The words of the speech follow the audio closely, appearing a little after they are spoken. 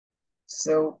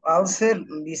So I'll say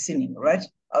listening, right?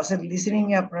 I'll say listening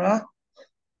এ আপনারা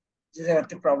যে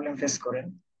জায়গাতে প্রবলেম ফেস করেন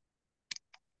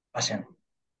আসেন।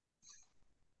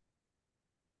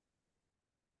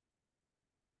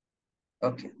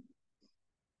 Okay.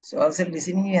 So I'll say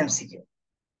listening MCQ.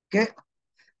 Okay.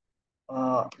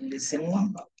 Listening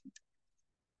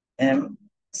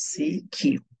MCQ.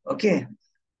 Okay.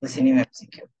 Listening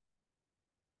MCQ.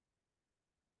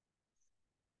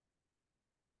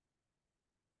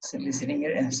 So listening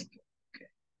এর MCQ. Okay.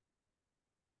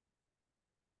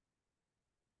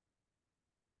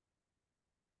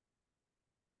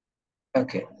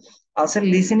 Okay. I'll say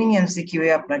listening MCQ এ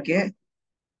আপনাকে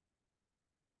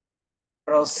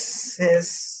process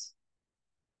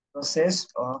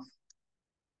of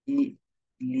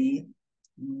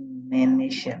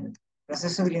elimination.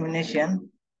 Process of elimination.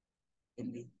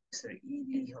 Sorry,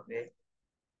 হবে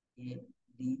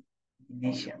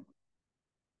elimination.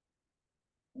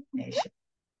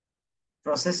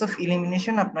 Process of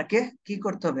elimination আপনাকে কি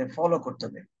করতে হবে, follow করতে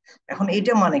হবে। এখন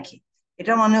এটা মানে কি?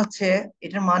 এটা মানে হচ্ছে,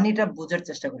 এটার মানেটা বোঝার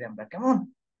চেষ্টা করি আমরা, কেমন?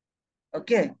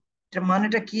 ওকে, এটার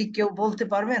মানেটা কি কেউ বলতে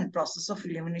পারবেন? প্রসেস অফ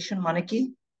এলিমিনেশন মানে কি?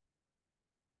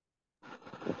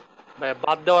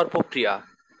 বাদ দেওয়ার প্রক্রিয়া।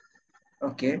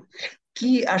 ওকে, কি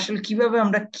আসলে কিভাবে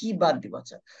আমরা কি বাদ দিব?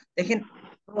 আচ্ছা দেখেন,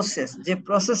 প্রসেস, যে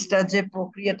প্রসেসটা, যে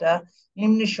প্রক্রিয়াটা,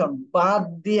 এলিমিনেশন বাদ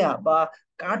দেয়া বা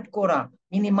কাট করা,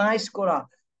 মিনিমাইজ করা।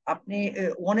 আপনি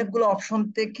অনেকগুলো অপশন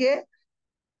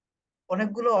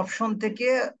থেকে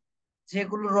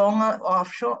যেগুলো রং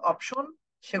অপশন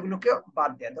সেগুলোকে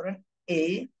বাদ দেয়া। ধরেন এ,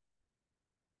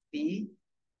 বি,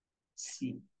 সি,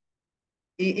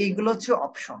 এইগুলো হচ্ছে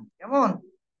অপশন, কেমন?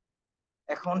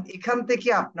 এখন এখান থেকে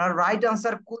আপনার রাইট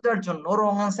আনসার খোঁজার জন্য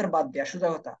রং আনসার বাদ দেয়া, সোজা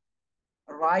কথা।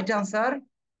 রাইট আনসার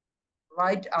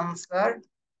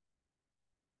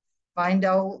ফাইন্ড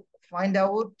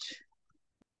আউট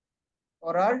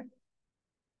করার,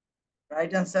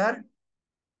 রাইট আনসার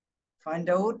ফাইন্ড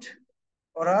আউট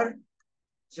করার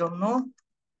জন্য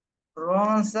রং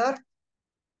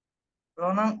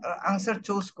আনসার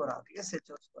চুজ করা, ঠিক আছে?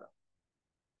 চুজ করা।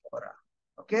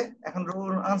 ওকে, এখন রং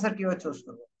আনসার কিভাবে চুজ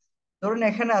করবো? ধরুন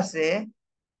এখানে আছে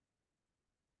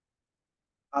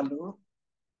আলু,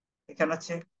 এখানে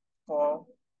আছে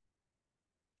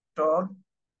পটল,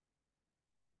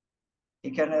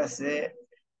 এখানে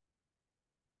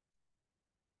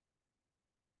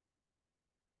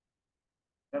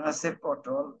আছে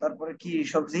পটল, তারপরে কি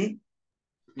সবজি?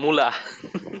 মূলা।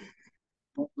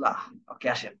 মূলা। ওকে,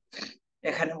 আসেন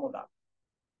এখানে মূলা।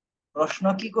 প্রশ্ন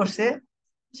কি করছে,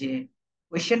 যে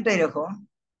কোয়েশ্চেনটা এরকম,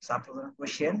 suppose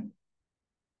question,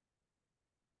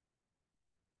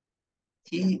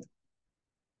 he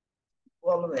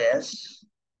always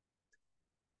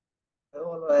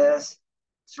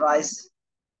tries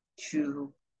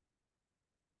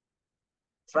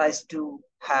to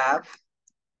have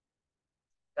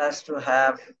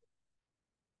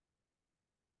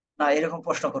না, এরকম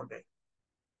প্রশ্ন করবে।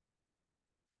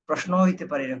 প্রশ্ন হইতে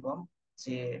পারে এরকম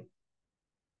যে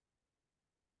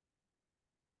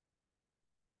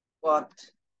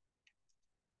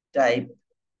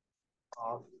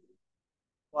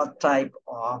what type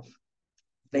of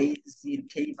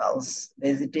vegetables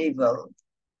vegetable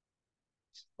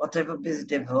what type of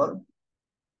vegetable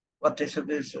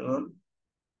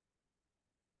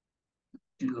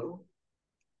do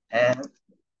have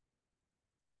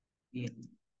in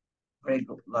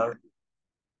regular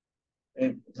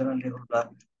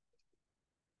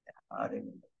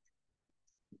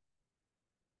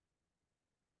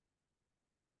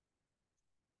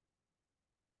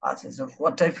আচ্ছা, so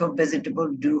what type of vegetable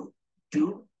do do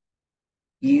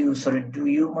you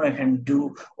মনে করেন do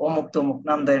অমুক তমুক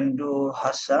নাম দেন, do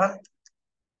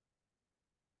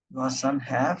Hasan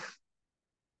have,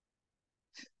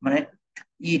 মানে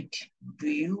eat, do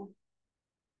you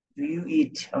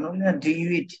eat, আমরা বলি না do you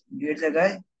eat, do এর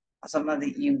জায়গায় হাসান না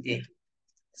দিয়ে ইউ দে,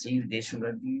 ইউ দে শুরু,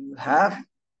 do you have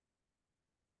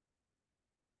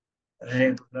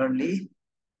regularly,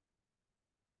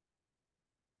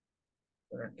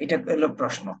 এটা হলো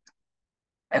প্রশ্ন।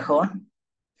 এখন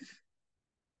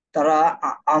তারা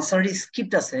আনসার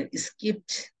স্ক্রিপ্ট আছে, স্ক্রিপ্ট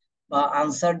বা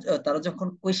আনসার, তারা যখন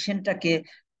কোয়েশ্চেনটাকে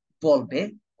বলবে,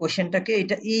 কোয়েশ্চেনটাকে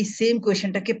এটা এই সেম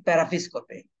কোয়েশ্চেনটাকে প্যারাফ্রেজ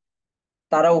করবে।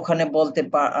 তারা ওখানে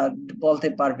বলতে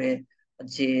পারবে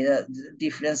যে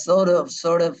different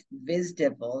sort of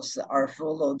vegetables are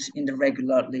followed in the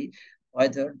regularly,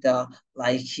 whether the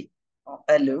like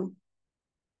aloo,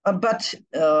 but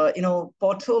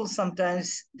potholes sometimes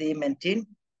they maintain,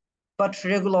 but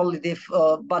regularly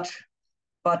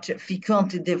but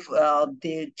frequently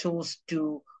they chose to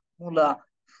mula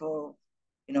for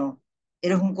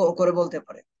এরকম করে বলতে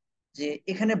পারে। যে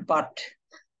এখানে বাট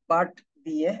বাট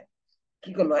দিয়ে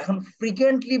কি করলো, এখন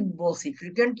ফ্রিকুয়েন্টলি বলছি,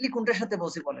 ফ্রিকুয়েন্টলি কোনটার সাথে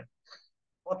বলছি বলেন?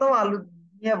 প্রথম আলু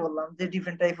নিয়ে বললাম যে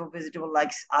different type of vegetable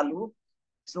likes আলু।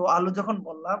 সো আলু যখন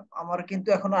বললাম, আমার কিন্তু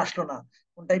এখনো আসলো না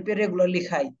কোন টাইপের রেগুলারলি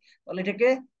খাই, তাহলে এটাকে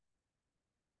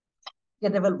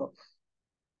কেটে ফেলবো।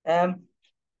 আম,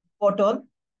 পটল,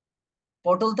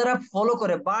 পটল তারা ফলো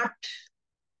করে, বাট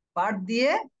বাট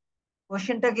দিয়ে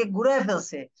কোশ্চেনটাকে ঘুরায়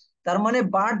ফেলছে, তার মানে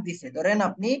বাট দিছে। ধরেন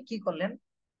আপনি কি করলেন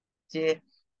যে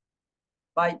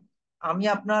ভাই আমি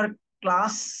আপনার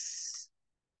ক্লাস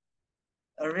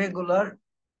রেগুলার,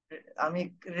 আমি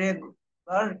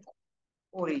রেগুলার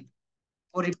করি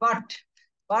করি বাট,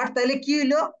 বাট তাইলে কি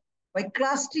হইলো ভাই,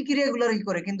 ক্লাসটি কি রেগুলারই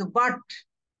করে, কিন্তু বাট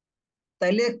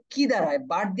তাইলে কি দাঁড়ায়,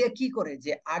 বাট দিয়ে কি করে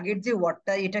যে আগের যে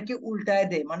ওয়ার্ডটা এটাকে উল্টায়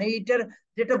দেয়, মানে এটার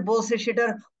যেটা বলছে সেটার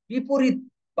বিপরীত,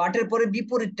 বাটের পরে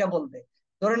বিপরীতটা বলবে।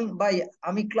 ধরেন ভাই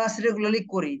আমি ক্লাস রেগুলারলি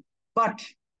করি, বাট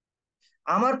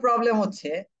আমার প্রবলেম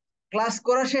হচ্ছে ক্লাস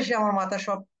করা শেষে আমার মাথা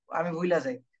সব আমি ভুলা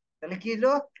যাই। তাহলে কি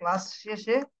হলো, ক্লাস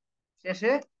শেষে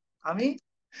শেষে আমি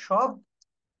সব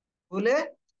ভুলে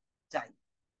যাই।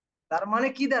 তার মানে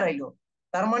কি দাঁড়াইলো,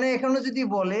 তার মানে এখানে যদি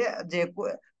বলে যে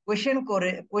কোয়েশ্চেন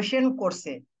করে, কোয়েশ্চেন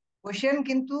করছে, কোয়েশ্চেন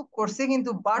কিন্তু করছে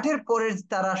কিন্তু বাটের পরে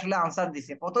তারা আসলে আনসার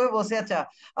দিছে। প্রথমে বসে আচ্ছা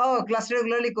ও ক্লাস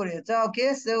রেগুলারলি করি, আচ্ছা ওকে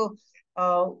সো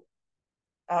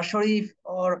শরীফ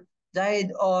ওর জাহিদ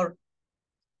ওর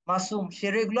মাসুম সে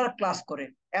রেগুলার ক্লাস করে।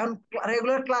 এখন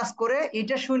রেগুলার ক্লাস করে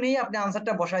এটা শুনেই আপনি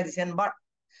আনসারটা বসাই দিচ্ছেন, বাট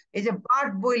এই যে বাট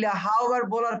বইলা হাওয়ার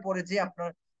বলার পরে যে আপনার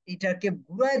এটাকে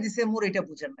ঘুরাই দিছে মোর, এটা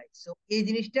বুঝেন নাই। সো এই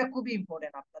জিনিসটা খুবই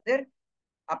ইম্পর্টেন্ট আপনাদের,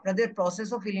 আপনাদের প্রসেস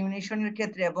অফ এলিমিনেশনের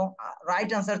ক্ষেত্রে এবং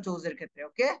রাইট আনসার চুজের ক্ষেত্রে।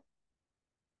 ওকে,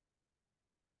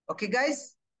 ওকে গাইস,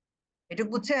 এটা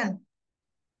বুঝছেন?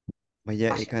 ভাইয়া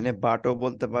আসেন এখানে বাটও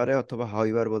বলতে পারে অথবা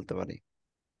হাউইবার বলতে পারে।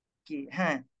 কি,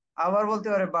 হ্যাঁ আবার বলতে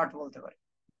পারে, বাট বলতে পারে।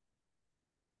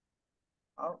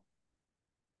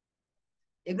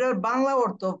 এগুলোর বাংলা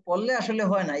অর্থ পড়লে আসলে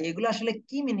হয় না, এগুলো আসলে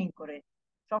কি মিনিং করে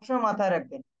সবসময় মাথায়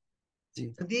রাখবেন। জি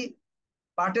যদি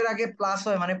বাটের আগে প্লাস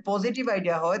হয় মানে পজিটিভ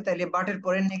আইডিয়া হয়, তাহলে বাটের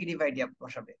পরে নেগেটিভ আইডিয়া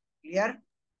বসাবে। ক্লিয়ার?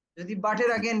 যদি বাটের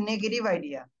জি। আগে নেগেটিভ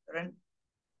আইডিয়া, ধরেন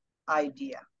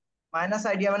আইডিয়া, মাইনাস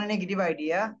আইডিয়া মানে নেগেটিভ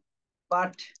আইডিয়া,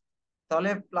 বাট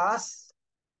তাহলে প্লাস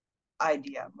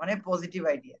আইডিয়া মানে পজিটিভ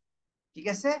আইডিয়া। ঠিক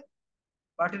আছে,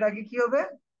 বাটের আগে কি হবে,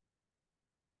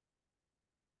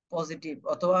 পজিটিভ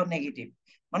অথবা নেগেটিভ,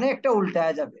 মানে একটা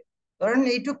উল্টায় যাবে। ধরেন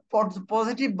এইটুক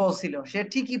পজিটিভ বলছিল, সে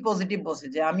ঠিকই পজিটিভ বলছে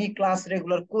যে আমি ক্লাস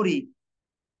রেগুলার করি,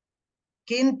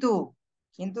 কিন্তু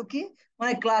কিন্তু কি,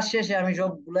 মানে ক্লাস শেষে আমি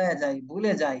সব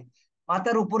ভুলে যাই,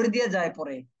 মাথার উপরে দিয়ে যায়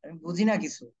পরে, আমি বুঝি না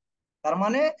কিছু। তার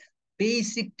মানে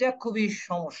বেসিকটা খুবই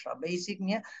সমস্যা, বেসিক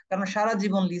নিয়ে। কারণ সারা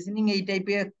জীবন লিসেনিং এই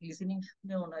টাইপের, লিসেনিং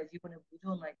শুনেও নাই, জীবনে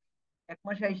বুঝেও নাই, এক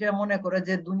মাসে এসে মনে করে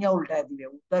যে দুনিয়া উল্টায় দিবে,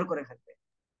 উদ্ধার করে ফেলবে,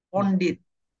 হুম, পণ্ডিত,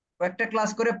 কয়েকটা ক্লাস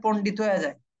করে পণ্ডিত হয়ে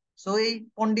যায়। সো এই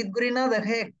পণ্ডিত গড়ি না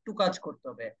দেখে একটু কাজ করতে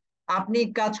হবে। আপনি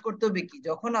কাজ করতে হবে কি,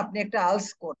 যখন আপনি একটা আলস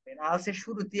করবেন, আলসের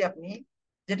শুরুতে আপনি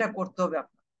যেটা করতে হবে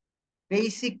আপনার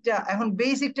বেসিকটা, এখন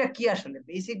বেসিকটা কি আসলে,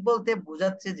 বেসিক বলতে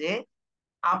বোঝাচ্ছে যে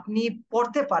আপনি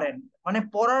পড়তে পারেন, মানে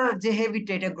পড়ার যে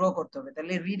হ্যাবিটটা এটা গ্রো করতে হবে।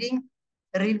 তাহলে রিডিং,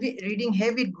 রিডিং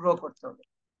হ্যাবিট গ্রো করতে হবে,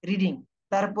 রিডিং।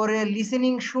 তারপরে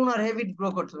লিসেনিং শোনার হ্যাবিট গ্রো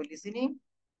করতে হবে, লিসেনিং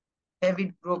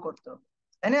হ্যাবিট গ্রো করতে হবে,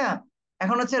 তাই না?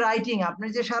 এখন হচ্ছে রাইটিং, আপনি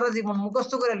যে সারা জীবন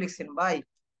মুখস্থ করে লিখছেন ভাই,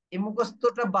 এই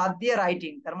মুখস্থটা বাদ দিয়ে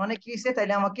রাইটিং, তার মানে কি হয়েছে,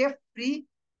 তাইলে আমাকে ফ্রি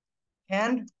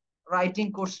হ্যান্ড রাইটিং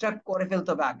কোর্সটা করে ফেলতে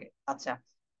হবে আগে। আচ্ছা,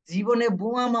 জীবনে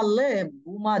বোমা মারলে,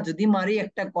 বোমা যদি মারি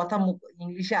একটা কথা মুখ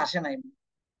ইংলিশে আসে নাই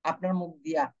আপনার মুখ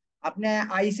দিয়া, আপনি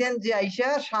আইসেন যে আইসা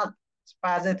স্বাদ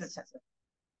পাওয়া যেতে চাচ্ছেন,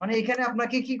 মানে এখানে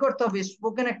আপনাকে কি করতে হবে,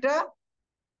 স্পোকেন একটা,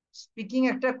 স্পিকিং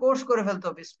একটা কোর্স করে ফেলতে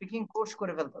হবে, স্পিকিং কোর্স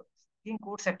করে ফেলতে হবে, স্পিকিং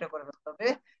কোর্স একটা করে ফেলতে হবে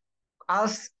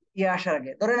আলস ইয়ে আসার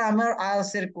আগে। ধরেন আমার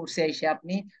আলস এর কোর্সে এসে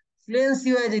আপনি ফ্লুয়েন্সি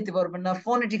হয়ে যেতে পারবেন না,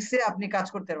 ফোনেটিক্সে আপনি কাজ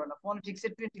করতে পারবেন না, ফোনেটিক্সে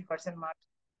 20% মার্ক,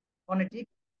 ফোনেটিক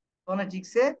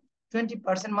ফোনেটিক্সে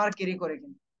 20% মার্ক ক্যারি করে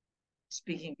কিন্তু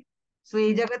স্পিকিং। সো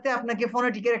এই জায়গাতে আপনাকে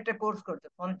ফোনেটিকের একটা কোর্স করতে,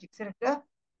 ফোনেটিক্সের একটা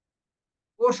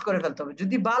কোর্স করে ফেলতে হবে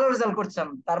যদি ভালো রেজাল্ট করতে চান।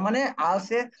 তার মানে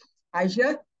আলসে আইসা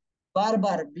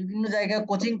বারবার বিভিন্ন জায়গায়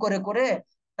কোচিং করে করে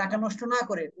টাকা নষ্ট না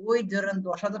করে, ওই ধরেন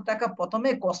 10,000 টাকা প্রথমে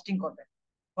কস্টিং করবেন,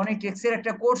 ফোনেটিক্স এর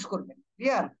একটা কোর্স করবেন।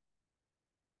 ক্লিয়ার?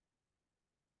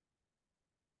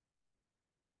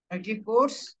 একটি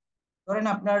কোর্স ধরেন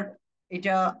আপনার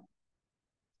এটা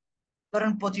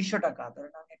ধরেন 2500 টাকা,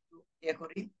 ধরেন আমি একটু ইয়ে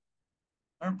করি,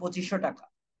 ধরেন 2500 টাকা,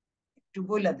 একটু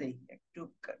বইলা দেই, একটু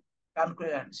কান করে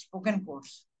স্পোকেন কোর্স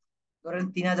ধরেন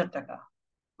 3,000 টাকা,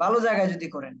 ভালো জায়গায় যদি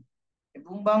করেন,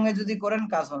 বুম বাংয়ে যদি করেন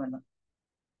কাজ হবে না,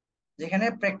 যেখানে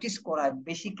প্র্যাকটিস করায়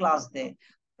বেশি ক্লাস দেয়,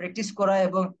 প্র্যাকটিস করা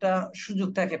এবং একটা সুযোগ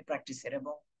থাকে প্র্যাকটিসের,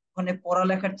 এবং ওখানে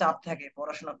পড়ালেখার চাপ থাকে,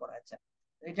 পড়াশোনা করা যায়।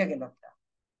 এটা গেল একটা।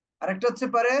 আরেকটা হচ্ছে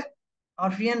পারে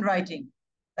আমার ফ্রি হ্যান্ড রাইটিং,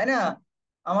 তাই না?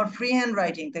 আমার ফ্রি হ্যান্ড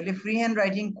রাইটিং, তাহলে ফ্রি হ্যান্ড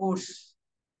রাইটিং কোর্স,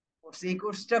 এই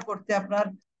কোর্সটা করতে আপনার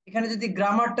এখানে যদি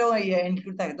গ্রামারটাও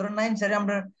ইনক্লুড থাকে, ধরুন 9 স্যারে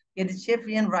আমরা দিচ্ছি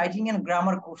free hand writing and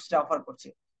grammar কোর্সটা অফার করছে।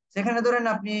 সেখানে ধরেন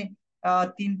আপনি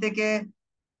 3 থেকে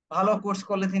ভালো কোর্স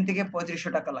করলে 3 থেকে 3500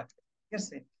 টাকা লাগবে, ঠিক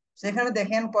আছে? সেখানে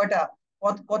দেখেন কয়টা,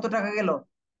 কত টাকা গেল।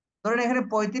 ধরেন এখানে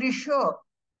 3500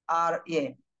 আর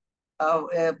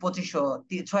 2500,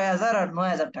 6000 আর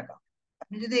 9000 টাকা।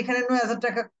 আপনি যদি এখানে 9000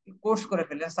 টাকা কোর্স করে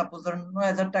ফেলেন, সাপোজ ধরেন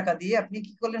 9000 টাকা দিয়ে আপনি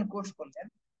কি করলেন, কোর্স করলেন।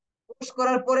 কোর্স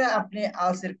করার পরে আপনি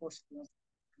আলস এর কোর্স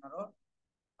আরো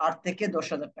 8 থেকে 10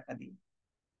 হাজার টাকা দিয়ে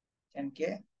কে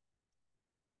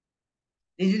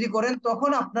এই যদি করেন,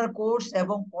 তখন আপনার কোর্স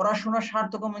এবং পড়াশোনা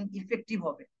সার্থক এবং ইফেক্টিভ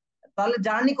হবে। তাহলে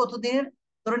জার্নি কতদিনের?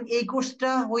 ধরুন এই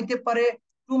কোর্সটা হইতে পারে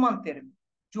 2 মান্থের,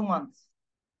 2 মান্থ,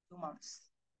 2 মান্থ।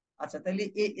 আচ্ছা, তাহলে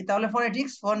তাহলে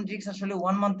ফোনেটিক্স, ফোনেটিক্স আসলে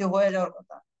 1 মান্থে হয়ে যাওয়ার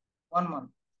কথা। 1 মান্থ,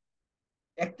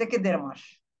 1 থেকে 1.5 মাস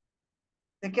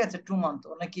থেকে, আছে 2 মান্থ,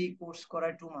 অনেকেই কোর্স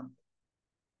করায় 2 মান্থ।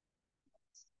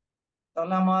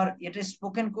 তাহলে আমার এটা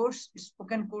spoken course,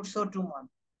 spoken কোর্সও 2 month,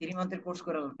 3 মান্থের course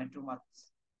করে 2 মান্থ।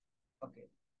 ওকে,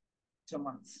 2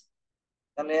 মান্থ।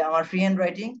 তাহলে আমার ফ্রি হ্যান্ড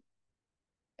রাইটিং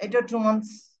এটা 2 মান্থ,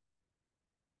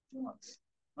 2 মান্থ।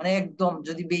 মানে একদম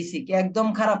যদি বেসিক একদম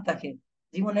খারাপ থাকে,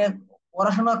 জীবনে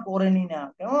পড়াশোনা করেনি না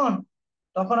কেমন,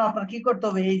 তখন আপনার কি করতে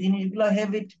হবে, এই জিনিসগুলা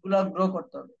হ্যাবিট গুলা গ্রো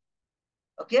করতে হবে।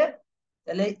 ওকে,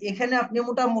 তাহলে এখানে আপনি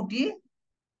মোটামুটি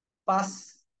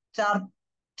 4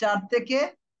 4 থেকে,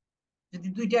 যদি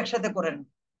দুইটা একসাথে করেন,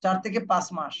 4 থেকে 5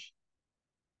 মাস,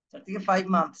 4 থেকে 5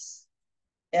 মান্থ,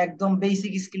 একদম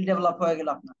বেসিক স্কিল ডেভেলপ হয়ে গেল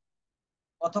আপনার।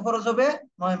 কত খরচ হবে?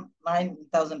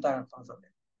 9,000 টাকা খরচ হবে।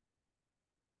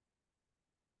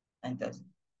 9,000,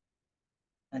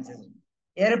 আচ্ছা।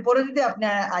 এরপরে যদি আপনি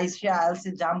আইসিএ আইএলটিএস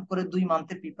এ জাম্প করে 2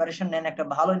 মান্থের প্রিপারেশন নেন একটা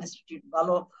ভালো ইনস্টিটিউট,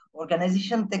 ভালো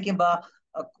অর্গানাইজেশন থেকে, বা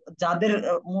আহ, যাদের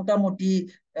মোটামুটি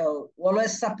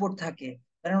অলওয়েজ সাপোর্ট থাকে,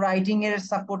 রাইটিং এর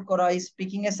সাপোর্ট করা,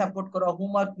 স্পিকিং এর সাপোর্ট করা,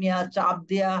 হোমওয়ার্ক নেওয়া, চাপ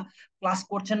দেয়া, ক্লাস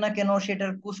করছেন না কেন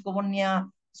সেটার খোঁজ খবর নেওয়া,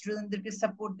 স্টুডেন্টদেরকে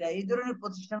সাপোর্ট দেয়া, এই ধরনের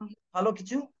প্রতিষ্ঠান ভালো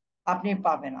কিছু আপনি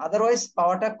পাবেন, আদারওয়াইজ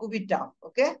পাওয়াটা খুবই টাফ।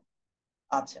 ওকে,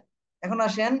 আচ্ছা, এখন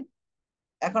আসেন,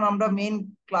 এখন আমরা মেইন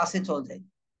ক্লাসে চলে যাই।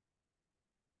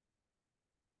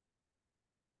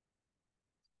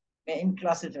 মেইন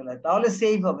ক্লাসে চলে যায়, তাহলে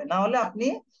সেভ হবে, না হলে আপনি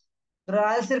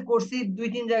ট্রায়ালস এর কোর্সই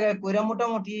 2-3 জায়গায় কইরা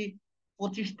মোটামুটি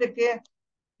 25 থেকে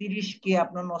 30 কে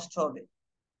আপনার নষ্ট হবে।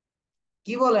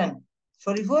 কি বলেন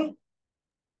শরীফুল,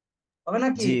 হবে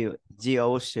নাকি? জি, জি,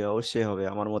 অবশ্যই অবশ্যই হবে,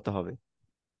 আমার মতো হবে।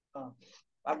 হ্যাঁ,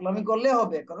 পাগলামি করলে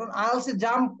হবে, কারণ আইএলটিএস এ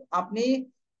জাম্প আপনি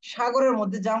সাগরের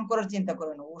মধ্যে জাম্প করার চিন্তা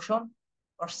করেন, ওশন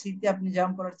আর সিতে আপনি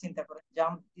জাম্প করার চিন্তা করেন,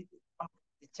 জাম্প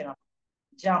দিচ্ছেন আপনি,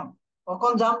 জাম্প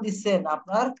কখন জাম্প দিচ্ছেন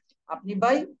আপনার, আপনি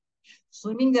ভাই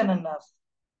সুইমিং জানেন না,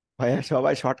 ভাইয়া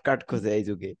সবাই শর্টকাট খোঁজে এই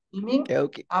যুগে। সুইমিং কেউ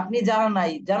কি? আপনি জানা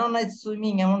নাই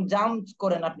সুইমিং, এমন জাম্প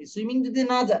করেন আপনি, সুইমিং যদি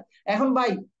না এখন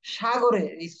ভাই সাগরে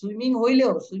এই সুইমিং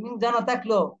হইলেও, সুইমিং জানা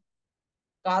থাকলেও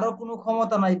কারো কোনো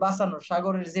ক্ষমতা নাই বাঁচানোর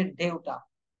সাগরের যে ঢেউটা।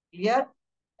 ক্লিয়ার?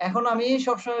 এখন আমি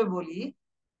সবসময় বলি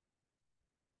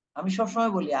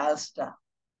আইএলটিএস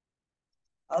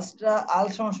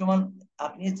সমান সমান,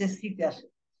 আপনি হচ্ছে সিতে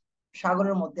আসেন,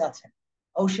 সাগরের মধ্যে আছেন,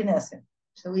 ওশনে আছেন,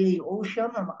 তো এই ওশন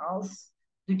আর আইএলটিএস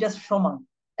দুইটা সমান।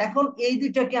 এখন এই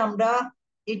দুইটাকে আমরা,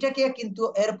 এটাকে কিন্তু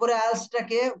এরপরে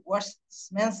আইএলটিএসটাকে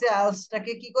ওয়াটসম্যানসে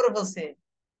আইএলটিএসটাকে কি করে ফেলছে,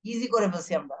 ইজি করে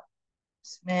ফেলছি আমরা।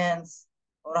 স্ম্যানস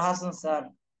ওর হাসান স্যার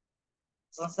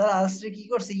আইএলটিএস কি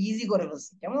করছে, ইজি করে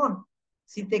ফেলছে, কেমন,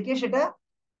 সি থেকে সেটা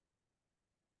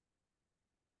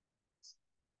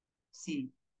সি,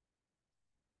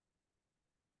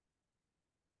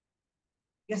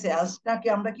 ঠিক আছে? আইএলটিএসটাকে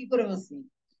আমরা কি করে ফেলছি,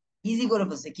 ইজি করে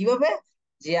ফেলছে। কিভাবে?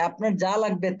 যে আপনার যা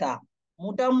লাগবে তা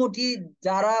মোটামুটি,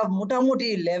 যারা মোটামুটি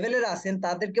লেভেলের আছেন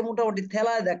তাদেরকে মোটামুটি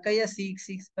ঠেলায় দেখাইয়া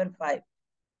 6.5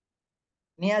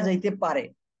 নেওয়া যাইতে পারে,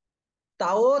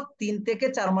 তাও 3 থেকে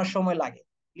 4 মাস সময় লাগে।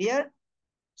 ক্লিয়ার?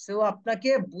 সো আপনাকে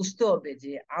বুঝতে হবে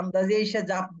যে আন্দাজে এসে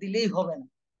চাপ দিলেই হবে না,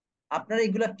 আপনার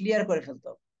এগুলা ক্লিয়ার করে ফেলতে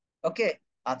হবে। ওকে,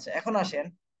 আচ্ছা, এখন আসেন,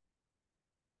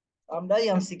 আমরা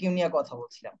এমসিকিউ নিয়ে কথা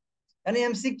বলছিলাম। মানে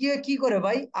এমসিকিউ কি করে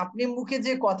ভাই, আপনি মুখে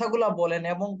যে কথাগুলা বলেন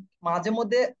এবং মাঝে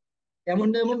মধ্যে এমন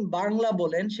এমন বাংলা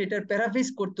বলেন সেটার প্যারাফ্রেজ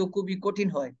করতেও খুবই কঠিন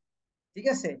হয়, ঠিক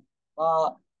আছে? বা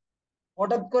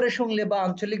হঠাৎ করে শুনলে বা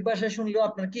আঞ্চলিক ভাষায় শুনলেও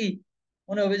আপনার কি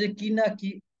মনে হবে যে কি না কি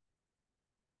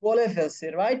বলে ফেলছে,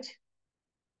 রাইট?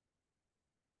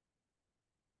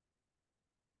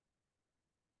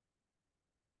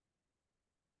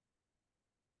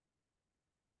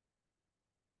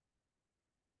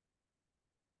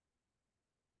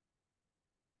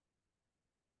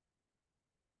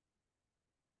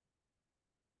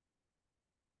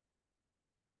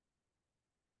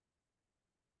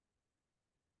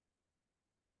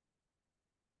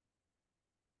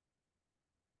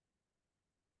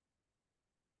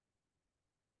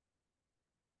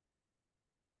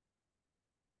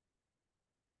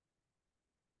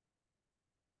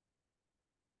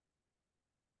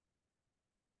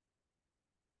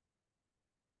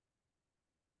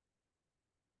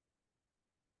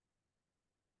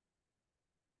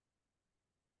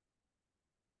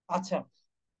 আচ্ছা,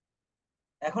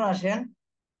 এখন আসেন,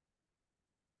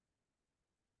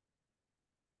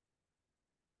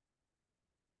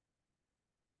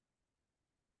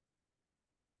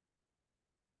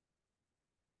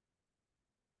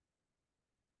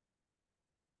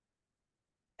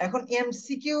 এখন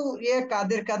এমসিকিউ এ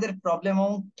কাদের কাদের প্রবলেম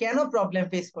এবং কেন প্রবলেম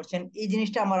ফেস করছেন এই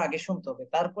জিনিসটা আমার আগে শুনতে হবে,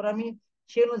 তারপর আমি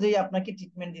সে অনুযায়ী আপনাকে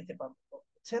ট্রিটমেন্ট দিতে পারবো,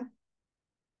 বুঝছেন?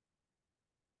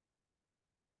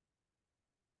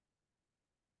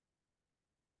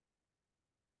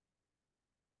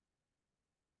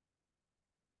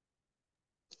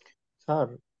 স্যার,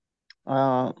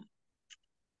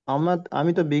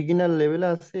 আমি তো বিগিনার লেভেলে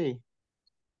আছি।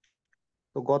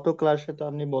 তো গত ক্লাসে তো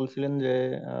আপনি বলছিলেন যে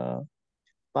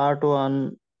পার্ট 1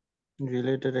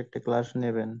 রিলেটেড একটা ক্লাস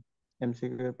নেবেন,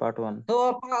 এমসিকিউ এর পার্ট 1। তো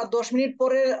 10 মিনিট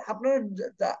পরে আপনার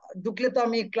ঢুকলে তো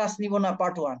আমি ক্লাস নিব না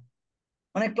পার্ট 1,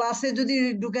 মানে ক্লাসে যদি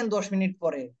ঢুকেন 10 মিনিট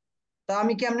পরে, তা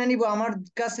আমি কেমনে নিব? আমার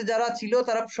কাছে যারা ছিল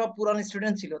তারা সব পুরান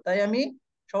স্টুডেন্ট ছিল, তাই আমি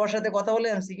সবার সাথে কথা বলে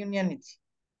এমসিকিউ নিয়ে নিচ্ছি।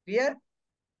 ক্লিয়ার?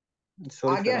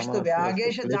 সরি আগে স্যার, আসতে আমার হবে, আসলে আগে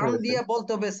একটু এসে লেট জাম হয়ে গেছে। দিয়ে বলতে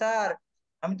হবে স্যার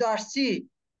আমি তো আসছি,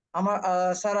 আমার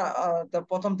স্যার তো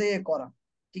প্রথম থেকে করা,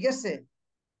 ঠিক আছে?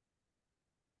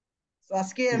 তো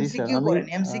আজকে জি স্যার, এমসিকিউ আমি করেন,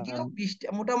 এমসিকিউ 20টা,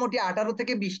 মোটামুটি 18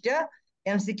 থেকে 20টা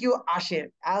এমসিকিউ আসে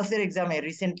আইএলটিএস এর এক্সামে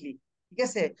রিসেন্টলি, ঠিক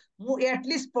আছে?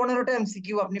 লিস্ট 15টা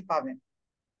এমসিকিউ আপনি পাবেন,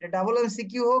 ডাবল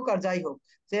এমসিকিউ হোক আর যাই হোক,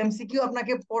 তো এমসিকিউ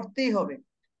আপনাকে পড়তেই হবে।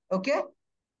 ওকে,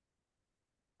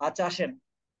 আচ্ছা আসেন,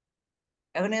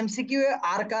 এখন এমসিকিউ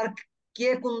আর কার, কে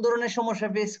কোন ধরনের সমস্যা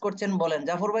ফেস করছেন বলেন?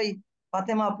 জাফর ভাই,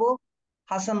 ফাতেমা আপু,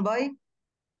 হাসান ভাই,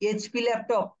 এইচপি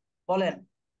ল্যাপটপ বলেন,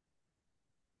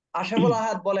 আশাফুল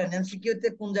আহাদ বলেন, এমসিকিউ তে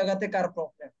কোন জায়গাতে কার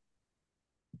প্রবলেম?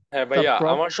 হ্যাঁ স্যার ভাইয়া,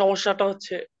 আমার সমস্যাটা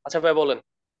হচ্ছে, আচ্ছা ভাই বলেন।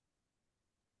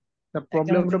 একটা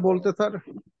প্রবলেমটা উত্তর বলতে বলেন। স্যার,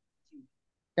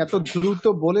 এত দ্রুত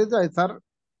বলে যায় স্যার,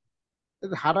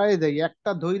 হারায় যায়।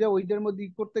 একটা ধইরা ওইটার মধ্যে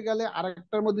করতে গেলে আর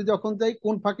একটার মধ্যে যখন যাই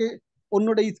কোন ফাঁকে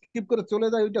অন্যটা স্কিপ করে চলে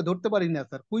যায়, ওইটা ধরতে পারি না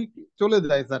স্যার, কুইক চলে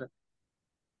যায় স্যার।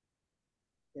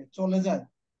 চলে যায়,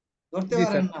 ধরতে জি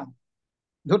পারেন স্যার, না?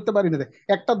 ধরতে পারি না স্যার।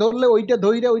 একটা ধরলে ওইটা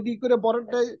ধইরা ওইদিক করে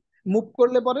পরেরটায় মুভ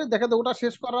করলে পরে দেখা যায় ওটা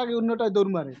শেষ করার আগে অন্যটায়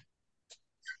দৌড় মারে।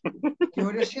 কি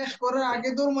ওইটা শেষ করার আগে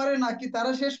দৌড় মারে নাকি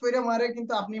তারা শেষ করে মারে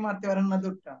কিন্তু আপনি মারতে পারেন না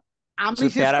দৌড়টা? আমি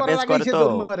শুধু শেষ করার প্যারাফেস আগেই করে সে তো,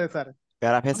 দৌড় মারে স্যার।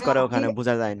 প্যারাফেস মানে করে, আপনি ওখানে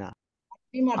বোঝা যায় না।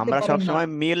 আপনি মারতে আমরা সব পারেন না? সময়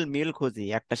মিল মিল খুঁজি,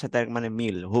 একটার সাথে এক মানে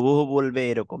মিল হুবহু বলবে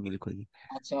এরকম মিল খুঁজি,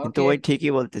 আচ্ছা কিন্তু ওকে, ওই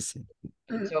ঠিকই বলতেছে।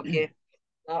 আচ্ছা ওকে,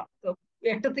 তো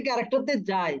একটা থেকে আরেকটাতে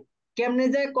যায়, কেমনে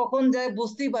যায় কখন যায়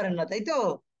বুঝতেই পারেন না, তাই তো?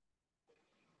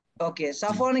 ওকে,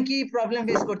 সাফওয়ানে কি প্রবলেম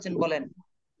ফেস করছেন বলেন?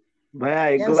 ভাইয়া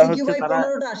এগুলা এমসিকিউ হচ্ছে ভাই তারা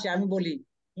 15টা আসে, আমি বলি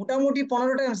মোটামুটি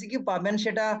 15টা এমসিকিউ পাবেন,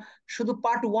 সেটা শুধু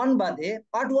পার্ট 1 বাদে।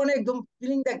 পার্ট 1 একদম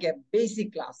filling the gap, basic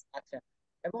class. আচ্ছা,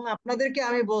 এবং আপনাদেরকে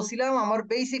আমি বলছিলাম আমার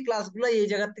বেসিক ক্লাসগুলো এই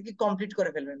জায়গা থেকে কমপ্লিট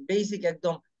করে ফেলবেন, বেসিক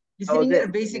একদম ও লিসেনিং যে এর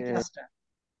বেসিক ক্লাসটা।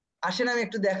 আসেন আমি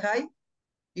একটু দেখাই,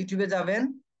 ইউটিউবে যাবেন,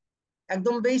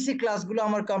 একদম বেসিক ক্লাসগুলো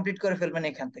আমার কমপ্লিট করে ফেলবেন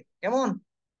এখান থেকে, কেমন?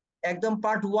 একদম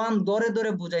পার্ট 1 ধরে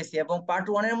ধরে বুঝাইছি, এবং পার্ট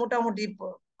 1 এর মোটামুটি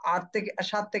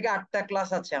 7 থেকে 8টা ক্লাস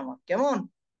আছে আমার, কেমন?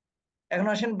 এখন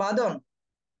আসেন বাদন,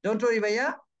 ডোন্ট ওয়ারি ভাইয়া,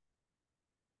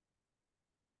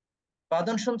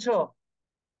 বাদন শুনছো?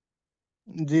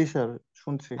 জি স্যার,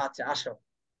 শুনছি। আচ্ছা আসো,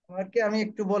 তোমাকে আমি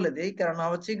একটু বলে দিই, কারণ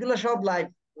হচ্ছে এগুলো সব লাইভ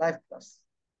লাইভ ক্লাস।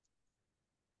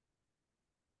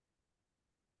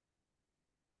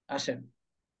 আসেন,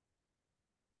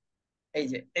 এই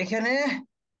যে এখানে,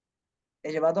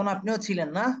 এই যে বাদন আপনিও ছিলেন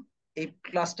না এই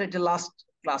ক্লাসটা, এটা লাস্ট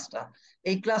ক্লাসটা,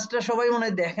 এই ক্লাসটা সবাই মনে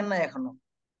হয় দেখেন না এখনো,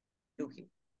 ঢুকি।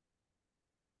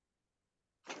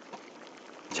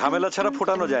 ঝামেলা ছাড়া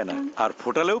ফোটানো যায় না, আর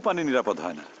ফোটালেও পানি নিরাপদ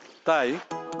হয় না। তাই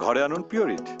ঘরে আনুন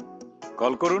পিওরিট।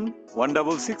 কল করুন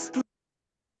 1662।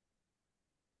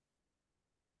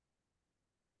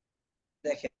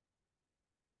 দেখেন,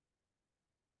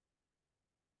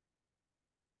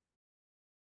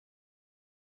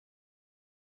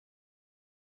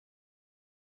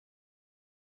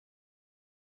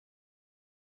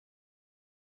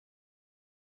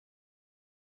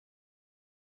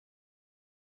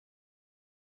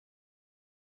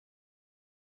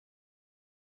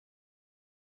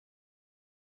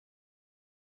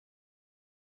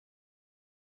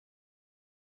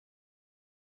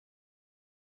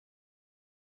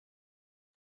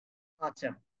 আচ্ছা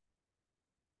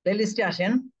প্লে লিস্টে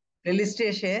আসেন, প্লে লিস্টে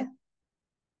এসে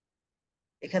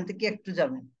এখান থেকে একটু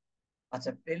যাবেন।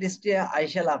 আচ্ছা প্লে লিস্টে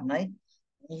আইসা লাভ নাই,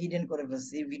 আমি হিডেন করে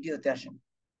ফেলছি, ভিডিওতে আসেন,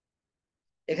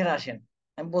 এখানে আসেন,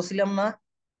 আমি বলছিলাম না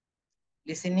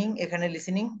লিসেনিং, এখানে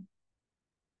লিসেনিং,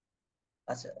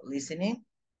 আচ্ছা লিসেনিং,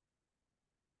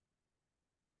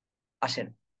 আসেন,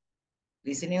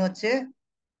 লিসেনিং হচ্ছে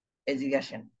এদিকে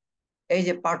আসেন, এই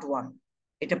যে পার্ট 1,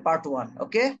 এটা পার্ট 1,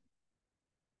 ওকে?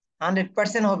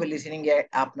 100% হবে লিসেনিং এ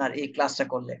আপনার এই ক্লাসটা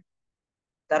করলে।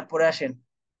 তারপরে আসেন,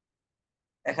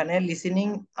 এখানে লিসেনিং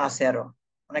আছে, আরো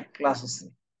অনেক ক্লাস আছে,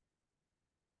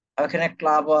 এখানে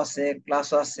ক্লাবও আছে,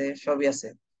 ক্লাসও আছে, সবই আছে।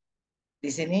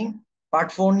 লিসেনিং পার্ট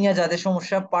 4 নিয়ে যাদের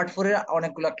সমস্যা, পার্ট 4 এর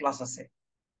অনেকগুলা ক্লাস আছে,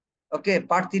 ওকে?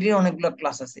 পার্ট 3 এর অনেকগুলো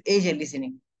ক্লাস আছে। এই যে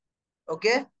লিসেনিং,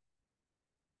 ওকে?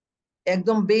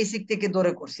 একদম বেসিক থেকে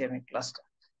ধরে করছি আমি ক্লাসটা।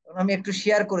 আমি একটু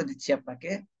শেয়ার করে দিচ্ছি আপনাকে,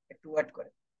 একটু ওয়েট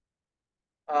করে।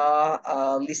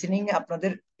 লিসেনিং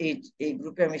আপনাদের এই এই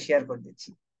গ্রুপে আমি শেয়ার করে দিচ্ছি।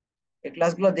 এই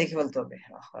ক্লাসগুলো দেখে ফেলতে হবে।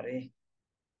 আরে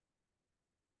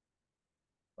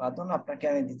বাদন, আপনাকে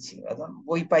আমি দিচ্ছি। বাদন,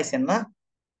 বই পাইছেন না?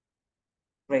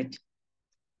 রাইট,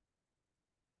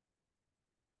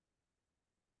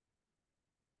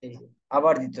 এই যে,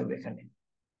 আবার দিতে হবে এখানে,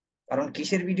 কারণ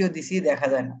কিসের ভিডিও দিছি দেখা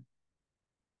যায় না,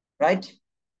 রাইট?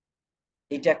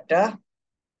 এটা একটা।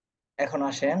 এখন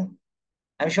আসেন,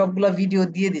 আমি সবগুলা ভিডিও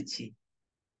দিয়ে দিচ্ছি,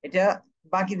 এটা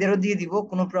বাকিদেরও দিয়ে দিব,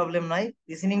 কোনো প্রবলেম নাই।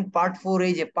 লিসেনিং পার্ট 4,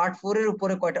 এই যে পার্ট 4 এর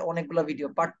উপরে কয়টা অনেকগুলা ভিডিও,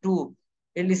 পার্ট 2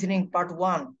 এর লিসেনিং, পার্ট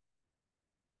 1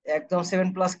 একদম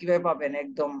 7+ কিভাবে পাবেন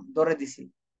একদম ধরে দিছি,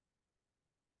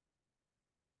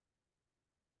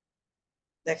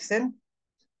 দেখছেন?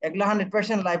 এগুলা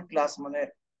 100% লাইভ ক্লাস, মানে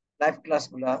লাইভ ক্লাস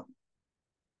গুলা,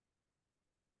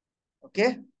 ওকে?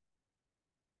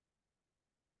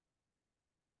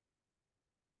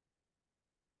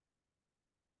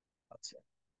 আচ্ছা,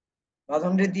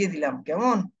 বাদন রে দিয়ে দিলাম,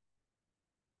 কেমন?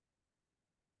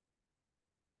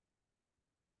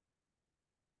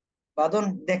 বাদন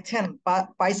দেখছেন,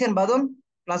 পাইছেন বাদন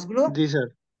ক্লাসগুলো? জি স্যার,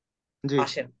 জি।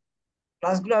 আসেন,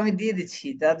 ক্লাসগুলো আমি দিয়ে দিচ্ছি,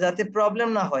 যাতে প্রবলেম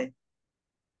না হয়।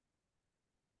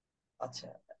 আচ্ছা,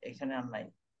 এখানে আর নাই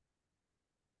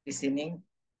লিসেনিং।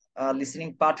 লিসেনিং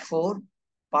পার্ট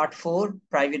 4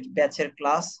 প্রাইভেট ব্যাচের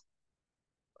ক্লাস,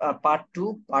 পার্ট 2,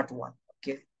 পার্ট 1,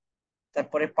 ওকে?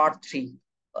 তারপরে পার্ট 3,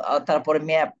 তারপরে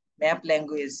ম্যাপ,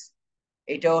 ল্যাঙ্গুয়েজ,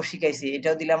 এটাও শিখাইছি,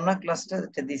 এটাও দিলাম না ক্লাসটা?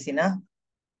 এটা দিছি না?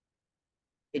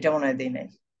 এটা মনে হয় দেই নাই।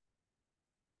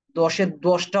 10-এর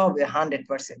 10টা হবে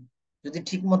 100%, যদি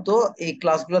ঠিক মতো এই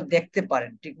ক্লাসগুলো দেখতে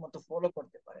পারেন, ঠিক মতো ফলো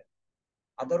করতে পারেন,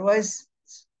 আদারওয়াইজ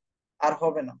আর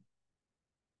হবে না।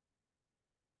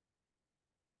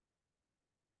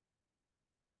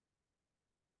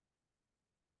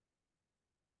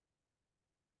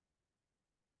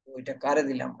 ওইটা কারে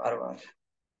দিলাম বারবার?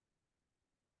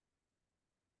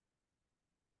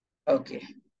 ওকে,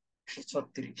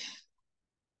 136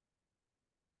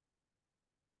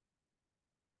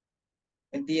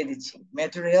 দিয়ে দিচ্ছি।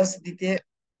 ম্যাটেরিয়ালস দিতে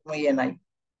কোনো ইয়ে নাই,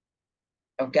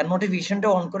 কেন নোটিফিকেশনটা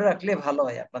অন করে রাখলে ভালো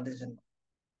হয় আপনাদের জন্য,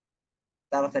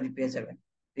 তাড়াতাড়ি পেয়ে যাবেন।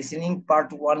 লিসেনিং পার্ট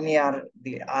 1 নিয়ে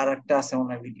আর একটা আছে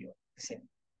মনে হয় video.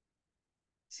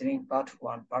 Listening part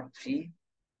 1, part 3,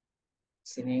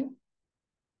 listening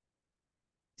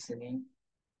listening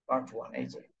part 1, এই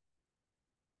যে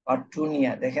পার্ট 2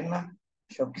 নিয়ে দেখেন না,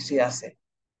 সবকিছুই আছে।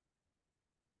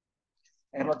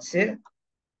 এখন হচ্ছে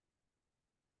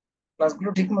ক্লাসগুলো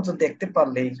ঠিক মতো দেখতে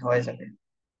পারলেই হয়ে যাবে।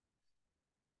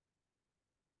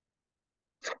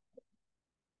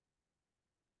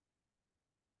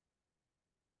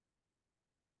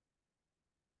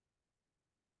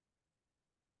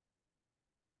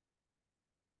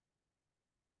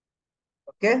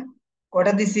 ওকে,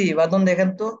 কয়টা দিছি বাদন দেখেন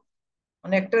তো?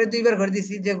 মানে একটারে 2বার করে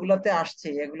দিছি, যেগুলাতে আসছে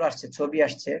এগুলো আসছে, ছবি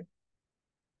আসছে।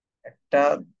 একটা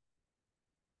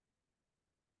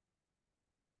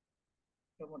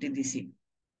মোটামুটি দিছি,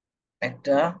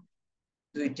 একটা,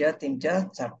 দুইটা, তিনটা,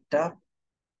 চারটা,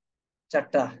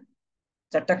 চারটা,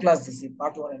 চারটা ক্লাস দিছি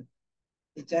পার্ট 1 এর।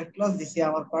 এই 4 ক্লাস দিছি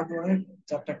আমার পার্ট 1 এর,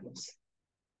 4টা ক্লাস।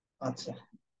 আচ্ছা,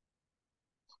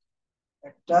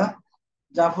 একটা,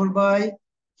 জাফর ভাই,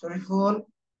 শরীফুল,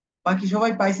 বাকি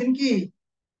সবাই পাইছেন কি?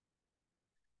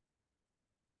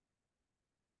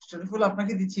 শরীফুল,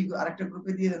 আপনাকে দিচ্ছি, আরেকটা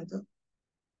গ্রুপে দিয়ে দেন তো।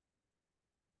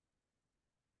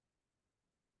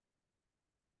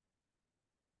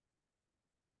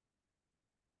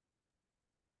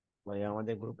 ভাই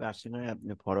আমাদের গ্রুপে আসছে না,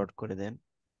 আপনি ফরওয়ার্ড করে দেন,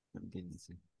 আমি দিয়ে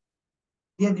দিচ্ছি।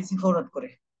 দিয়ে দিছি ফরওয়ার্ড করে।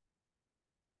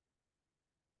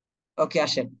 ওকে,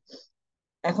 আসেন,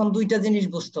 এখন দুইটা জিনিস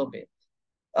বুঝতে হবে।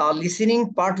 লিসেনিং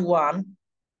পার্ট 1,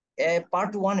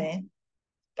 পার্ট 1 এ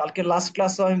কালকে লাস্ট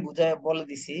ক্লাসে আমি বুঝায় বলে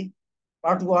দিছি।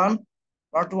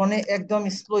 পার্ট 1 এ একদম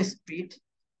slow speed,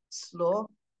 slow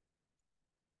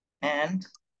and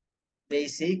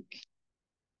basic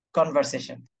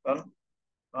conversation,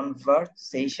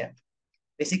 conversation,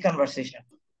 basic conversation.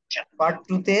 Part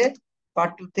 2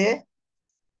 তে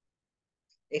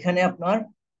এখানে আপনার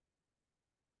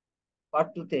পার্ট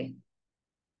 2 তে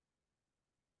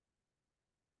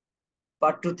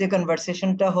পার্ট 2 তে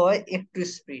কনভারসেশনটা হয় একটু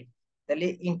স্পিড, তাহলে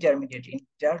ইন্টারমিডিয়েট,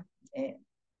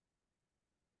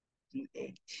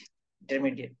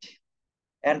 ইন্টারমিডিয়েট।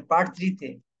 এন্ড পার্ট 3 তে,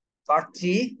 পার্ট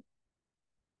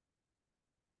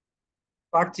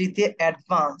 3 তে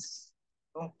অ্যাডভান্স,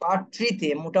 এবং পার্ট 3 তে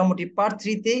মোটামুটি পার্ট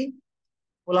 3 তেই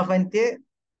পোলাপাইনতে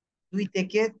 2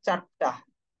 থেকে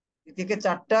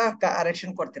 4টা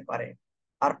কারেকশন করতে পারে,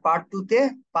 আর পার্ট 2 তে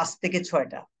 5 থেকে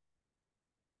 6টা,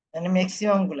 মানে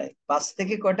ম্যাক্সিমাম গুলাই 5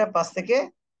 থেকে কয়টা, 5 থেকে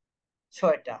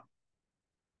 6টা।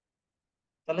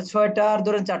 তাহলে 6টা আর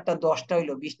ধরেন 4টা, 10টা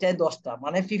হইলো, 20টায় 10টা,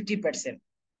 মানে 50%।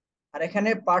 আর এখানে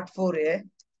পার্ট 4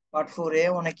 এ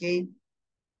অনেকেই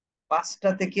 5টা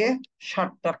থেকে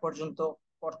 7টা পর্যন্ত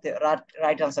করতে,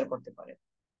 রাইট আনসার করতে পারে।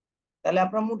 তাহলে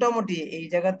আপনার মোটামুটি এই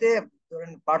জায়গাতে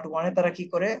ধরেন পার্ট 1-এ তারা কি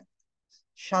করে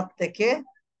 7 থেকে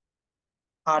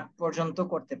 8 পর্যন্ত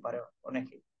করতে পারে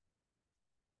অনেকে।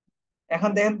 এখন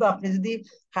দেখেন তো, আপনি যদি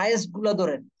হাইয়েস্ট গুলা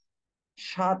ধরেন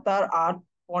 7 আর 8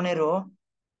 15,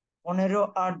 15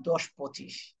 আর 10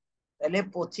 25, তাহলে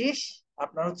 25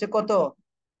 আপনার হচ্ছে কত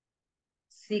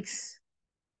 6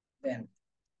 দেন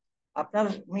আপনার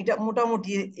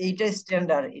মোটামুটি এইটা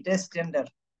স্ট্যান্ডার্ড,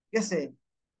 ঠিক আছে,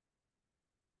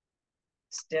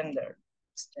 স্ট্যান্ডার্ড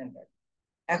স্ট্যান্ডার্ড।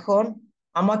 এখন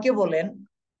আমাকে বলেন,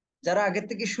 যারা আগে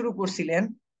থেকে শুরু করছিলেন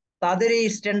তাদের এই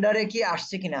স্ট্যান্ডার্ডে কি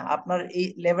আসছে কিনা, আপনার এই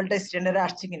লেভেলটা স্ট্যান্ডার্ডে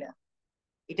আসছে কিনা,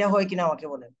 এটা হয় কিনা আমাকে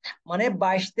বলেন। মানে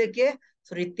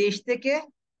 23 থেকে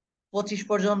 25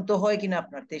 পর্যন্ত হয় কিনা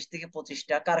আপনার, 23 থেকে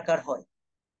 25টা কার কার হয়?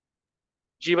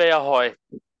 জি ভাইয়া হয়।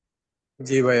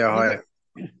 জি ভাইয়া জি হয়।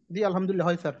 জি আলহামদুলিল্লাহ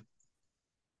হয় স্যার।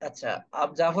 আচ্ছা,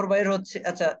 জাফর ভাইয়ের হচ্ছে,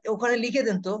 আচ্ছা ওখানে লিখে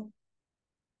দেন তো,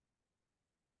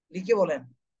 লিখে বলেন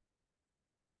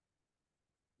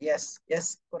ইয়েস, ইয়েস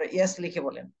করে ইয়েস লিখে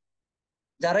বলেন।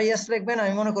 যারা ইয়েস লিখবেন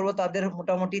আমি মনে করবো তাদের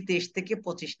মোটামুটি 23 থেকে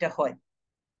 25টা হয়।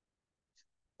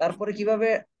 তারপরে কিভাবে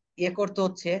ইয়ে করতে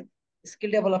হচ্ছে,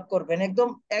 স্কিল ডেভেলপ করবেন, একদম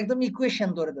একদম ইকুয়েশন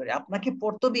ধরে ধরে আপনাকে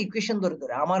পড়তে হবে, ইকুয়েশন ধরে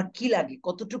ধরে আমার কি লাগে,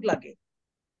 কতটুক লাগে,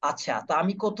 আচ্ছা তা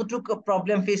আমি কতটুক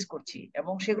প্রবলেম ফেস করছি,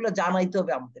 এবং সেগুলো জানাইতে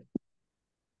হবে আমাদের।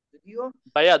 যদিও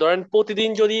ভাইয়া ধরেন প্রতিদিন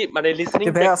যদি মানে লিসেনিং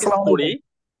জি ভাইয়া, প্র্যাকটিস আসসালামু করি, আলাইকুম।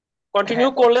 কন্টিনিউ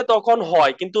হ্যাঁ, করলে তখন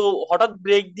হয়, কিন্তু হঠাৎ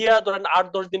ব্রেক দিয়া ধরেন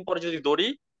 8-10 দিন পরে যদি ধরি,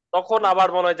 তখন আবার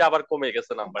মনে হয় যে আবার কমে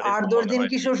গেছে নাম্বার, আট এরকম দশ মনে দিন হয়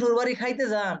আর কি কি। শ্বশুর বাড়ি খাইতে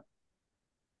যান,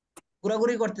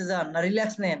 ঘোরাঘুরি করতে যান, না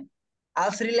রিল্যাক্স নেন?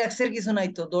 আজ রিল্যাক্সের কিছু নাই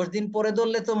তো, 10 দিন পরে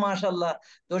ধরলে তো মাশাল্লাহ,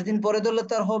 10 দিন পরে ধরলে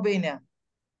তো আর হবেই না।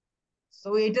 তো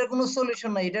এটার কোনো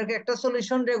সলিউশন নাই, এটার একটা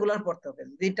সলিউশন রেগুলার পড়তে হবে।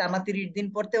 যদি টানা 30 দিন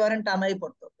পড়তে পারেন, টানাই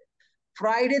পড়তে হবে।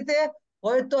 ফ্রাইডেতে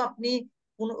হয়তো আপনি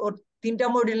কোন 3টা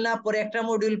মডিউল না পরে একটা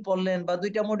মডিউল পড়লেন বা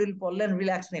 2টা মডিউল পড়লেন,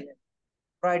 রিল্যাক্স নিলেন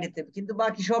ফ্রাইডেতে, কিন্তু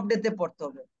বাকি সব ডেতে পড়তে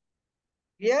হবে।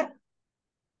 ক্লিয়ার?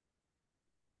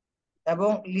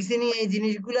 এবং লিসেনিং এই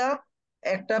জিনিসগুলা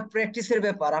একটা প্র্যাকটিসের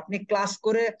ব্যাপার। আপনি ক্লাস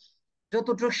করে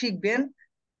যতটুকু শিখবেন,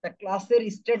 ক্লাসের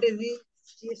স্ট্র্যাটেজি,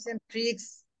 টিপস এন্ড ট্রিক্স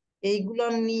এইগুলো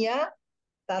নিয়ে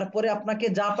তারপরে আপনাকে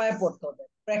যা পায় পড়তে হবে,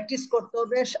 প্র্যাকটিস করতে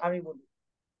হবে। আমি বলি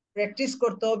প্র্যাকটিস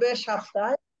করতে হবে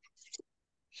সপ্তাহে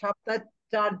সপ্তাহে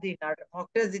 4 দিন, আর মক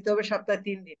টেস্ট দিতে হবে সপ্তাহে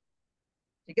 3 দিন।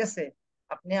 ঠিক আছে?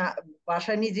 আপনি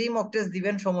বাসায় নিজেই মক টেস্ট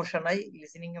দিবেন, সমস্যা নাই,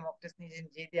 লিসেনিং এ মক টেস্ট নিজে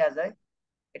নিজেই দেওয়া যায়,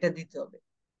 এটা দিতে হবে।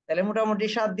 তাহলে মোটামুটি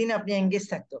 7 দিন আপনি এঙ্গেজ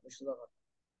থাকতে হবে শুধু কথা।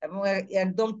 এবং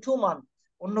একদম 2 মান্থ,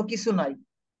 অন্য কিছু নাই।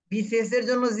 বিসিএস এর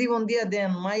জন্য জীবন দিয়ে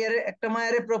দেন, একটা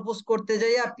মায়ের প্রপোজ করতে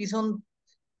যাইয়া পিছন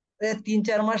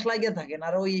 3-4 মাস লাগিয়ে থাকেন,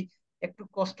 আর ওই একটু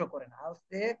কষ্ট করেন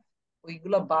আলসে,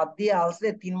 ওইগুলা বাদ দিয়ে আলসে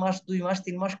 3 মাস 2 মাস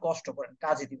 3 মাস কষ্ট করেন,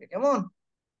 কাজে দিবে কেমন,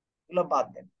 এগুলো বাদ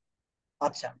দেন।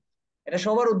 আচ্ছা, এটা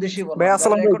সবার উদ্দেশ্যে বললাম, ভাইয়া, যারা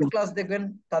আসসালামু রেকর্ড আলাইকুম। ক্লাস দেখবেন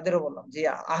তাদেরও বললাম। জি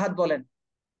আহাদ বলেন।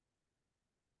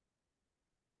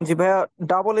 জি ভাইয়া,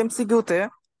 ডাবল এমসিকিউ তে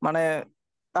মানে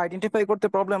আইডেন্টিফাই করতে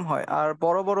প্রবলেম হয়, আর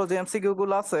বড় বড় যে এমসিকিউ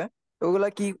গুলো আছে ওগুলা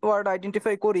কিওয়ার্ড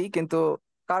আইডেন্টিফাই করি, কিন্তু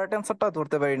কারেক্ট অ্যান্সারটা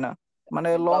ধরতে পারি না। মানে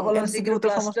লং ডাবল এমসিকিউ এমসিকিউর তে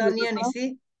ক্লাসটা সমস্যা নিয়ে হইতেছে না। নিছি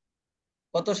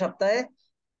গত সপ্তাহে,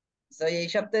 তো এই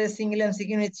সপ্তাহে সিঙ্গেল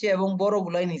এমসিকিউ নিচ্ছি এবং বড়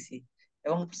গুলাই নিছি,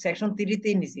 এবং সেকশন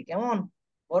 3-তেই নিছি কেমন,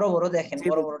 বড় বড় দেখেন, জি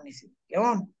বড় ভাই। বড় নিছি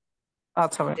কেমন,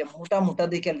 আচ্ছা ভাই। এটা মোটা মোটা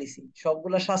দিকে নিছি,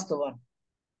 সবগুলা স্বাস্থ্যবান।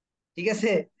 ঠিক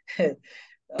আছে?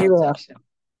 জি আচ্ছা ভাইয়া। আসেন,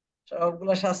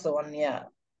 সবগুলা স্বাস্থ্যবান নিয়ে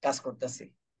কাজ করতেছি।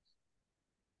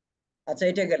 আচ্ছা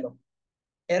এটা গেল।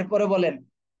 এরপরে বলেন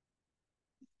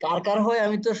কার কার হয়,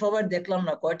 আমি তো সবার দেখলাম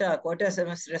না, কয়টা কয়টা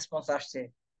এসএমএস রেসপন্স আসছে?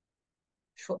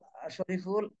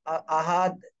 শরীফুল,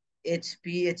 আহাদ,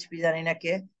 এইচপি জানি না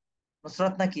কে,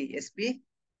 নুসরাত নাকি এসপি,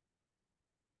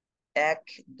 1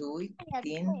 2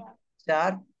 3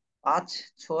 4 5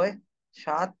 6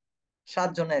 7, 7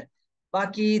 জনের।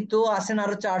 বাকি তো আছেন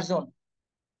আরো 4 জন।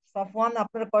 সাফওয়ান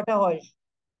আপনার কয়টা হয়?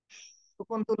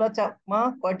 শকুন্তলা চাকমা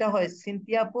কয়টা হয়?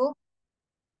 সিনথিয়া আপু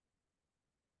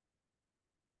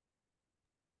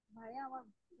আমার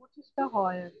 25টা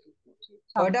হয় আর কি, 25,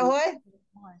 কয়টা 26 হয়?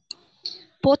 হয়।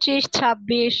 25,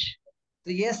 26। তো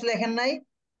ইয়েস লেখেন নাই?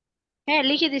 হ্যাঁ,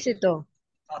 লিখে দিছি তো।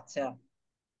 আচ্ছা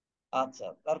আচ্ছা,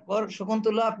 তারপর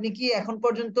শকুন্তলা আপনি কি এখন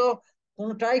পর্যন্ত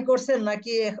কোনো ট্রাই করছেন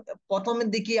নাকি প্রথমের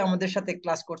দিকে আমাদের সাথে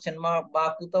ক্লাস করছেন বা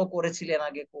কোথাও করেছিলেন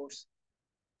আগে কোর্স?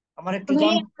 আমার একটু ভাই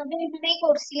জান। আমাদের এখানেই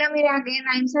করছিলাম এর আগে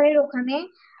নাইম স্যারের ওখানে,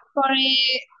 পরে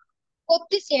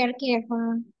করতেছি আর কি এখন।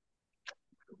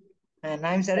 হ্যাঁ,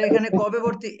 নাইম স্যারের এখানে কবে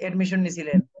ভর্তি এডমিশন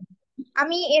নিয়েছিলেন?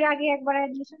 আমি এর আগে একবার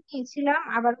অ্যাডমিশন নিয়েছিলাম,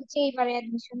 আবার হচ্ছে এইবারে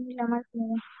অ্যাডমিশন নিলাম আর কি।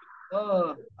 ও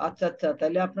আচ্ছা আচ্ছা,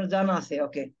 তাহলে আপনার জানা আছে।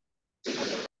 ওকে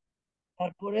আচ্ছা,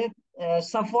 তারপরে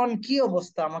সাফওয়ান কি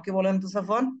অবস্থা আমাকে বলেন তো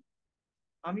সাফওয়ান।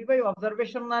 আমি ভাই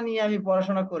অবজারভেশন না নিয়ে আমি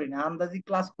পড়াশোনা করি না, আন্দাজি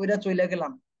ক্লাস কইরা চলে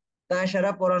গেলাম, তাই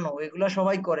সারা পড়ানো এগুলা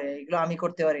সবাই করে, এগুলো আমি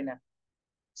করতে পারি না।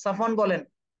 সাফওয়ান বলেন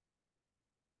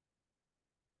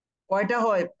কয়টা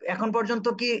হয় এখন পর্যন্ত,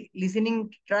 কি লিসেনিং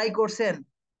ট্রাই করছেন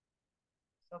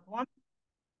সাফওয়ান?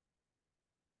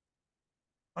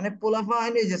 মানে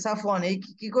পোলাপাইন এই যে সাফওয়ান এই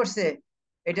কি কি করছে,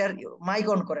 এটার মাইক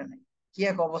অন করে নাই, কি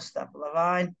এক অবস্থা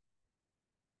পোলাপাইন,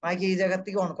 মাইক এই জায়গা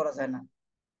থেকে অন করা যায় না,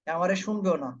 আমারে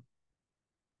শুনবেও না।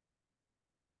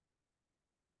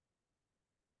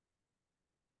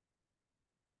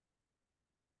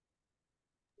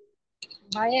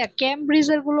 ভাইয়া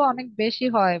ক্যামব্রিজের গুলো অনেক বেশি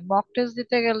হয়, মক টেস্ট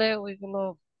দিতে গেলে ওইগুলো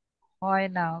হয়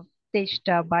না,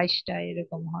 23টা 22টা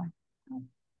এরকম হয়।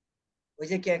 ওই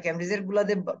যে ক্যামব্রিজের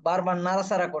গুলাতে বারবার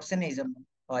নাড়াচাড়া করছেন এই জন্য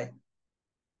হয়।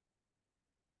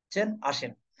 বুঝছেন?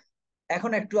 আসেন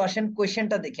এখন একটু আসেন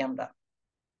কোয়েশ্চেনটা দেখি আমরা,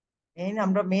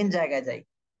 আমরা মেইন জায়গায় যাই।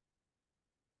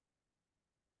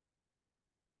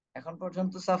 এখন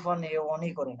পর্যন্ত সাফওয়ান এ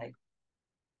অনই করে নাই।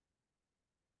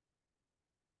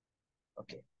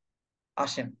 ওকে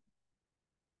আসেন।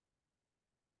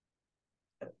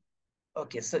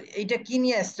 ওকে সো এইটা কি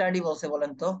নিয়ে স্টাডি বলছে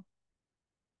বলেন তো?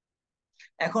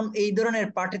 এখন এই ধরনের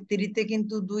পার্টের থ্রিতে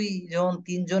কিন্তু 2 জন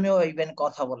 3 জনেও ইভেন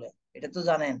কথা বলে, এটা তো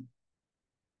জানেন।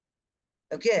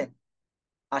 ওকে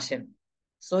আসেন,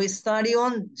 so study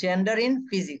on gender in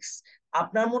physics.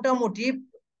 আপনার মোটামুটি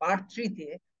পার্ট 3-তে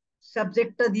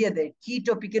সাবজেক্টটা দিয়ে দেয় কি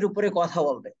টপিকের উপরে কথা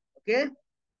বলবে। ওকে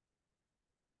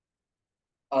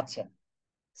আচ্ছা,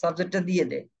 সাবজেক্টটা দিয়ে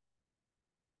দেয়।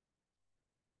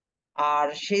 আর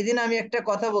সেই দিন আমি একটা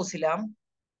কথা বলছিলাম,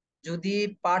 যদি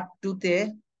পার্ট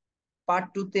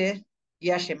 2-তে ই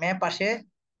আসে ম্যাপ আসে,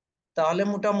 তাহলে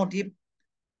মোটামুটি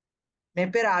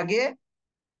ম্যাপের আগে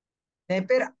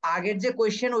ম্যাপের আগের যে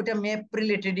কোয়েশ্চেন ওইটা ম্যাপ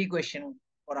রিলেটেডই কোয়েশ্চেন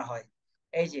করা হয়।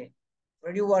 এই যে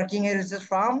অলরেডি ওয়ার্কিং এর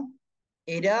ফার্ম,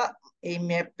 এইটা এই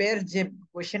ম্যাপের যে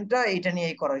কোয়েশ্চেনটা এইটা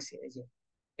নিয়েই করা হয়েছে,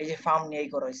 এই যে ফার্ম নিয়েই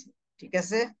করা হয়েছে। ঠিক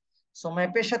আছে, সো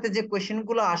ম্যাপের সাথে যে কোয়েশ্চেন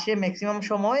গুলো আসে ম্যাক্সিমাম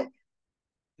সময়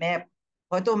ম্যাপ,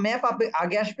 হয়তো ম্যাপ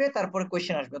আগে আসবে তারপরে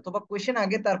কোয়েশ্চেন আসবে, অথবা কোয়েশ্চেন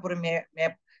আগে তারপরে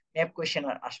ম্যাপ ম্যাপ কোয়েশ্চেন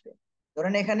আসবে।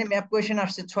 ধরেন এখানে ম্যাপ কোয়েশ্চেন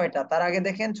আসছে 6টা, তার আগে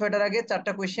দেখেন 6টার আগে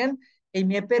 4টা কোয়েশ্চেন এই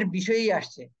ম্যাপের বিষয়েই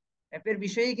আসছে, ম্যাপের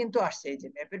বিষয়েই কিন্তু আসছে। এই যে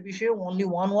ম্যাপের বিষয়ে অনলি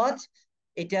ওয়ান ওয়াচ,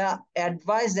 এটা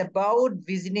advice about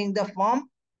visiting the farm,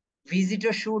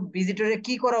 ভিজিটরের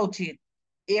কি করা উচিত,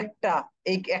 একটা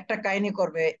এই একটা কাহিনী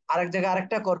করবে, আরেক জায়গায়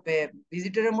আরেকটা করবে,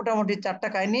 ভিজিটরের মোটামুটি 4টা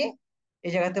কাহিনী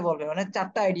এই জায়গাতে বলবে, মানে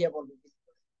 4টা আইডিয়া বলবে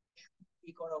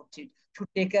কি করা উচিত। To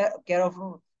take care of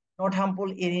not harmful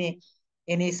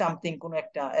any something, কোন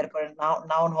একটা, এরপরে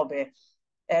নাউন হবে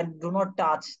ডু নট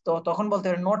টাচ, তো তখন বলতে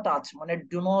পারে নো টাচ মানে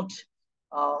ডু নট,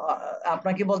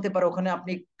 আপনাকে বলতে পারে ওখানে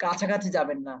আপনি কাছাকাছি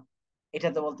যাবেন না, এটা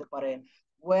তো বলতে পারে।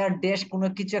 ওয়ার ড্যাশ কোনো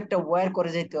কিছু একটা ওয়্যার করে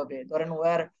যেতে হবে, ধরেন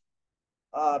ওয়্যার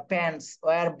প্যান্টস,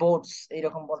 ওয়্যার বোটস,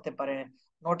 এইরকম বলতে পারে।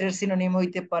 নটের সিনোনিম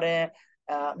হইতে পারে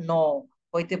নো,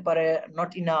 হইতে পারে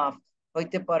নট ইনাফ,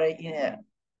 হইতে পারে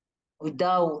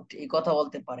উইদাউট, এই কথা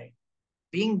বলতে পারে।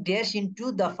 Being dash into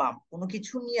the farm, কোনো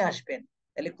কিছু নিয়ে আসবেন,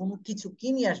 তাহলে কোনো কিছু কি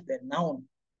নিয়ে আসবেন, noun,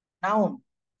 noun,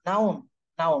 noun,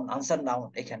 noun, answer noun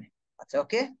এখানে। আচ্ছা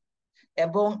ওকে,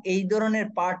 এবং এই ধরনের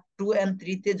পার্ট 2 and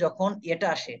 3-তে যখন এটা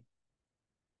আসে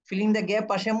ফিলিং দ্য গ্যাপ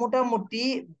আসে, মোটামুটি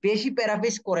বেশি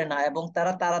প্যারাফেস করে না এবং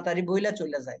তারা তাড়াতাড়ি বইলা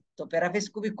চলে যায়, তো প্যারাফেস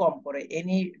খুবই কম করে।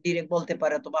 এনি ডিরেক্ট বলতে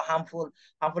পারে, অথবা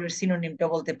হার্মফুলের সিনোনিমটা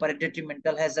বলতে পারে,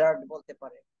 ডেট্রিমেন্টাল হ্যাজার্ড বলতে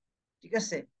পারে। ঠিক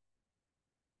আছে,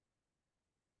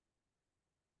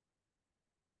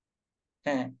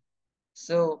 হ্যাঁ,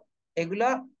 সো এগুলা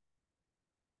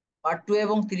পার্ট 2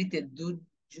 এবং 3-তে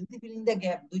যদি ফিলিং দ্য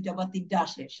গ্যাপ 2টা বা 3টা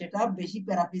আসে সেটা বেশি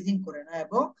প্যারাফ্রেজিং করে না,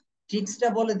 এবং ট্রিক্সটা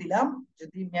বলে দিলাম।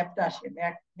 যদি ম্যাপটা আসে,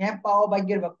 ম্যাপ পাওয়া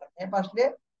ভাগ্যের ব্যাপার, ম্যাপ আসলে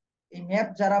এই ম্যাপ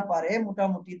যারা পারে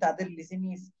মোটামুটি তাদের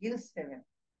লিসেনিং স্কিল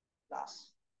 7+।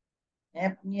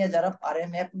 ম্যাপ নিয়ে যারা পারে,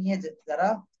 যারা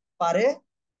পারে,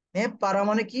 ম্যাপ পারা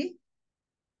মানে কি,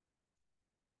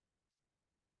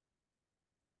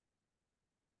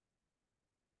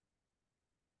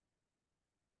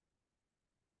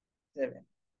 7।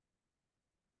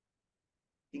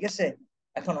 ঠিক আছে,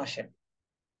 এখন আসেন,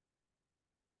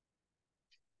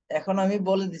 এখন আমি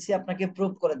বলে দিছি, আপনাকে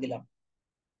প্রুভ করে দিলাম।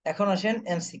 এখন আসেন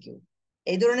এমসিকিউ।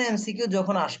 এই ধরনের এমসিকিউ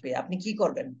যখন আসবে আপনি কি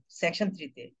করবেন? সেকশন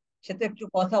 3-তে সে তো একটু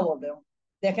কথা বলবে।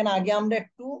 দেখেন, আগে আমরা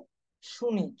একটু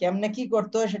শুনি কেমনে কি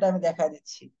করতে হয়, সেটা আমি দেখা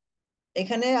দিচ্ছি।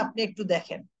 এখানে আপনি একটু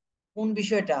দেখেন কোন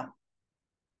বিষয়টা।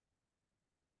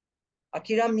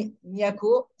 Akira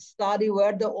Miyako study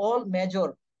where the all major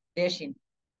dashing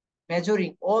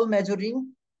measuring all measuring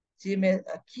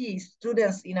key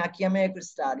students in Akira Miyako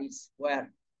studies where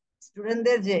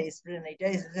স্টুডেন্টদের যে স্টুডেন্ট, এটা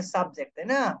ইজ এ সাবজেক্ট, তাই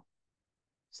না?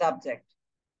 সাবজেক্ট।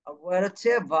 আর where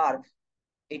হচ্ছে ভার্ব,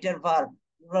 এটার ভার্ব,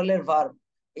 প্লুরালের ভার্ব।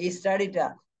 এই স্টাডিটা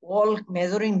অল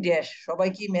মেজারিং ড্যাশ, সবাই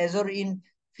কি মেজর ইন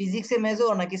ফিজিক্সে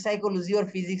মেজর, নাকি সাইকোলজি ওর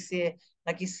ফিজিক্সে,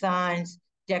 নাকি সায়েন্স,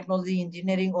 টেকনোলজি,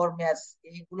 ইঞ্জিনিয়ারিং ওর ম্যাথস,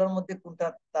 এইগুলোর মধ্যে কোনটা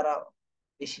তারা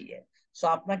বেশি? সো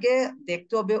আপনাকে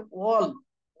দেখতে হবে অল।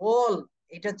 অল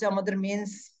এটা হচ্ছে আমাদের main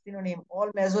synonym. All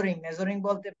measuring, measuring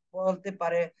বলতে বলতে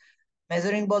পারে,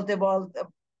 মেজারিং বলতে বলতে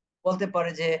বলতে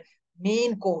পারে যে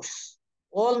main course,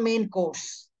 all main course.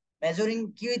 Measuring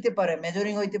কি হইতে পারে?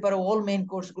 মেজারিং হইতে পারে অল মেইন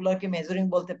কোর্স গুলাকে মেজারিং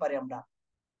বলতে পারি আমরা।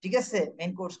 ঠিক আছে,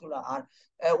 মেইন কোর্স গুলা। আর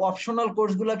অপশনাল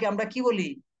কোর্স গুলাকে আমরা কি বলি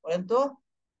বলেন তো?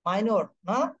 মাইনর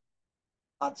না?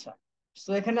 আচ্ছা,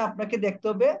 তো এখানে আপনাকে দেখতে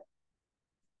হবে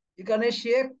এখানে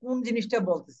সে কোন জিনিসটা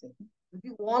বলতেছে। যদি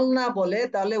অল না বলে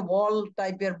তাহলে অল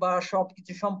টাইপের বা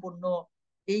সবকিছু সম্পূর্ণ,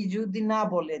 এই যদি না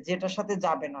বলে যেটার সাথে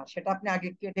যাবে না সেটা আপনি আগে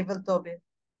কেটে ফেলতে হবে,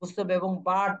 বুঝতে হবে। এবং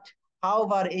বাট,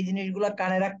 হাউভার, এই জিনিসগুলো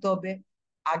কানে রাখতে হবে।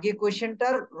 আগে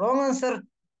কোয়েশ্চেনটার রং আনসার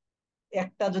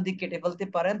একটা যদি কেটে ফেলতে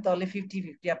পারেন তাহলে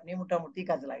 50-50 আপনি মোটামুটি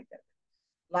কাজে লাগতে পারবেন।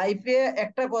 লাইফে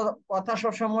একটা কথা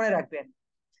সবসময় মনে রাখবেন,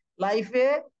 লাইফে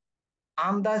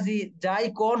আন্দাজি যাই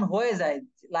কোন হয়ে যায়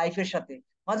লাইফের সাথে।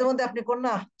 মাঝে মধ্যে আপনি কোন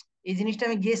না, এই জিনিসটা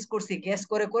আমি গেস করছি, গেস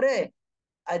করে করে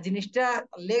আর জিনিসটা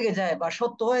লেগে যায় বা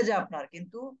সত্য হয়ে যায় আপনার,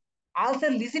 কিন্তু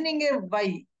আনসার লিসেনিং এ ভাই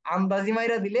আন্দাজি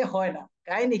মাইরা দিলে হয় না।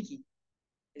 কাহিনী কি?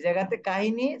 এই জায়গাতে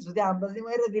কাহিনী যদি আন্দাজি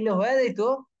মাইরা দিলে হয়ে যেত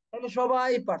তাহলে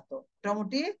সবাই পারতো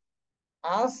মোটামুটি।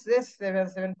 আজ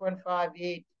 7.5-8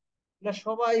 এগুলো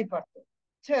সবাই পারতো,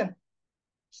 বুঝছেন?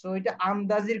 সো এটা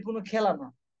আন্দাজের কোনো খেলা না।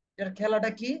 এটার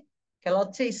খেলাটা কি? খেলা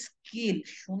হচ্ছে স্কিল,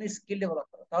 শুনে স্কিল ডেভেলপ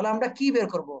করা। তাহলে আমরা কি বের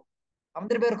করব?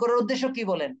 আমাদের বের করার উদ্দেশ্য কি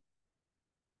বলেন?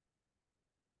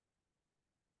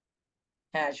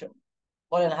 হ্যাঁ,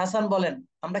 বলেন হাসান, বলেন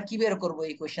আমরা কি বের করব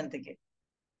এই কোশ্চেন থেকে?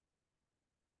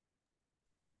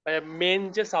 মেন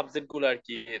যে সাবজেক্ট গুলো আর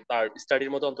কি তার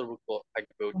স্টাডির মধ্যে অন্তর্ভুক্ত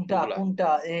থাকবে কোনটা ওগুলা। কোনটা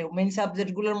মেইন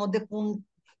সাবজেক্ট গুলোর মধ্যে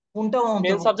কোনটা মেন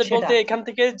অন্তর্ভুক্ত সাবজেক্ট সেটা? বলতে এখান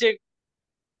থেকে যে,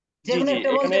 যে জি কোনো জি, একটা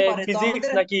এখানে বলতে পারে তো ফিজিক্স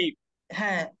আমাদের। নাকি,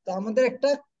 হ্যাঁ, তো আমাদের একটা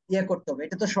ইয়ে করতে হবে,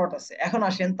 এটা তো শর্ট আছে। এখন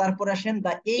আসেন, তারপর আসেন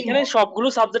দা এইম এখানে অফ। সবগুলো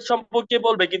সাবজেক্ট সম্পর্কে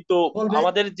বলবে কিন্তু বলবে,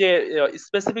 আমাদের যে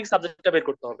স্পেসিফিক সাবজেক্টটা বের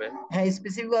করতে হবে। হ্যাঁ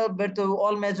স্পেসিফিক বের তো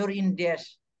অল মেজর ইন ড্যাশ।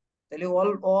 তাহলে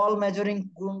অল অল মেজরিং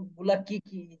গুলা কি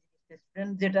কি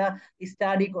স্টুডেন্ট যেটা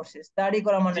স্টাডি করছে, স্টাডি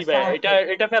করা মানে জি ভাই, এটা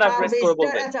সার্ভে। এটা প্যারাফ্রেজ সার্ভে করে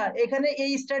বলবেন। আচ্ছা, এখানে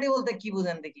এই স্টাডি বলতে কি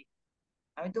বুঝেন দেখি?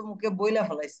 আমি তো মুখে বইলা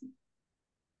ফেলাইছি।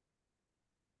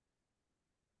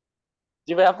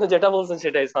 জি ভাই, আপনি যেটা বলছেন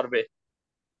সেটাই সার্ভে।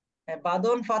 হ্যাঁ,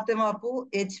 বাদন, ফাতেমা আপু,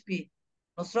 HP,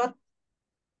 Nusrat.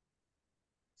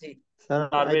 G, sir I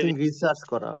survey. Think research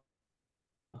করা।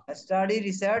 স্টাডি,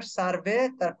 রিসার্চ, সার্ভে,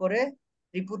 তারপরে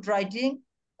রিপোর্ট রাইটিং।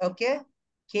 ওকে,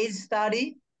 কেস স্টাডি।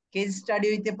 কেস স্টাডি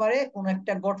হইতে পারে কোন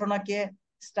একটা ঘটনাকে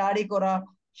স্টাডি করা,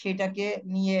 সেটাকে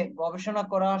নিয়ে গবেষণা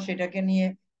করা, সেটাকে নিয়ে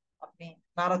আপনি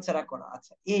নাড়াচাড়া করা।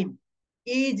 আচ্ছা, এই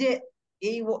এই যে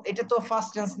এটা তো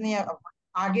ফার্স্ট টেন্স নিয়ে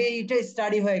আগে এটা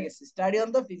স্টাডি হয়ে গেছে। Study on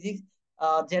the physics,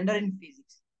 gender in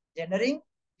physics, জেন্ডারিং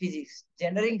physics,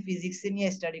 জেন্ডারিং physics নিয়ে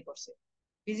স্টাডি করছে,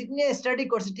 ফিজিক্স নিয়ে স্টাডি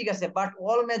করছে, ঠিক আছে। বাট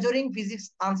অল মেজরিং ফিজিক্স,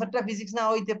 আনসারটা ফিজিক্স না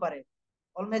হইতে পারে।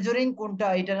 অল মেজরিং কোনটা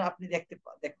এটা আপনি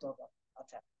দেখতে হবে।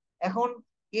 আচ্ছা, এখন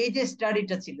এই যে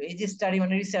স্টাডিটা ছিল, এই যে স্টাডি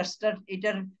মানে রিসার্চটা,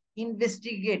 এটার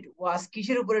ইনভেস্টিগেট ওয়াজ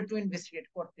কিসের উপরে? টু ইনভেস্টিগেট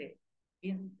করতে,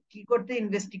 কি করতে?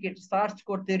 ইনভেস্টিগেট, সার্চ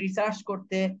করতে, রিসার্চ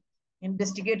করতে,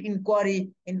 investigate, inquiry,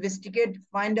 investigate,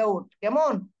 find out.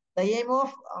 কেমন? The M of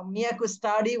Miyako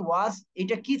study ওয়াজ,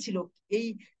 এটা কি ছিল? এই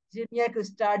যে মিয়াকো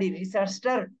স্টাডি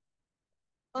রিসার্চটার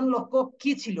লক্ষ্য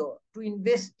কি ছিল? টু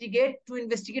ইনভেস্টিগেট, টু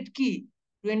ইনভেস্টিগেট কি?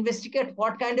 To investigate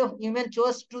what kind of human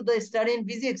choose to the study in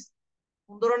physics.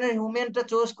 কোন ধরনের হিউম্যানটা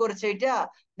চুজ করেছে এটা,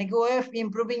 নাকি ওয়ে অফ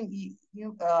ইমপ্রুভিং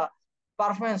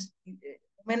পারফরমেন্স,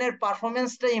 হিউম্যানের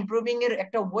পারফরমেন্সটা ইমপ্রুভিং এর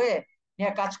একটা ওয়ে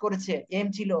নিয়ে কাজ করেছে, এম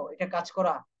ছিল এটা কাজ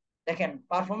করা। দেখেন,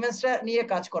 পারফরমেন্সটা নিয়ে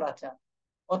কাজ করা। আচ্ছা,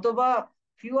 অথবা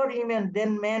ফিউয়ার হিউম্যান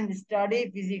দেন man study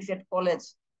physics Ed college,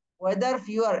 weather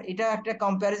fewer, এটা একটা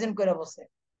কম্পারিজন করে বসে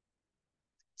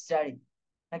স্টাডি,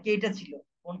 নাকি এটা ছিল?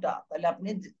 কোনটা, তাহলে আপনি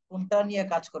কোনটা নিয়ে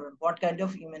কাজ করবেন, what kind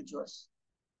of human choice,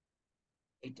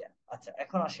 এইটা। আচ্ছা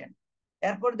এখন আসেন,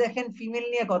 এরপর দেখেন ফিমেল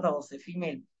নিয়ে কথা বলছে,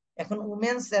 ফিমেল। এখন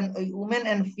women's and women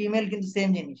and female কিন্তু সেম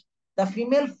জিনিস। দ্য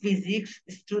ফিমেল ফিজিক্স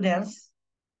স্টুডেন্টস,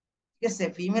 ঠিক আছে,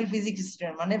 ফিমেল ফিজিক্স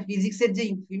স্টুডেন্ট মানে ফিজিক্সের যে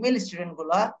ফিমেল স্টুডেন্ট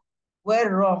গুলা war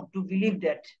wrong to believe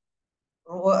that,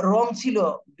 রং ছিল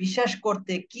বিশ্বাস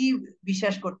করতে, কি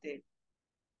বিশ্বাস করতে,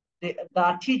 the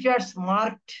teachers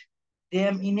marked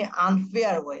them in a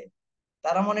unfair way,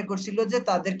 তারা মনে করছিল যে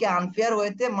তাদেরকে আনফেয়ার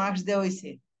ওয়েতে মার্কস দেওয়া হয়েছে,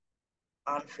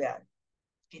 আনফেয়ার,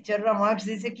 টিচাররা মার্কস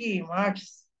দিয়েছে কি, মার্কস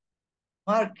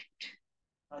মার্কড।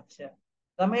 আচ্ছা,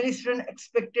 the mail student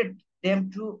expected them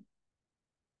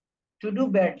to do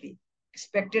badly,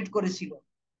 expected করেছিল,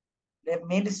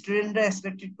 মেল স্টুডেন্টরা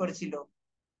এক্সপেক্টেড করেছিল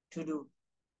টু ডু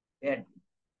ব্যাডলি।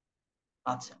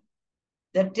 আচ্ছা,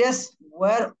 the tests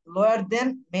were lower than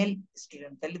male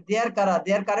student, তাহলে দেয়ার কারা,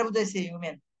 দেয়ার কারে বুঝাইছে,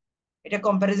 হিউম্যান, এটা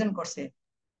কম্পারিজন করছে,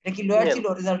 এটা কি লোয়ার Female. ছিল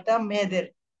রেজাল্টটা, মেয়েদের,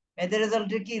 মেয়েদের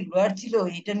রেজাল্টে কি লোয়ার ছিল,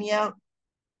 এটা নিয়ে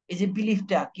এই যে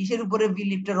বিলিফটা, কিসের উপরে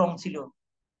বিলিফটা রং ছিল,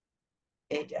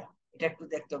 এইটা, এটা একটু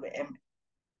দেখতে হবে।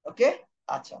 ওকে,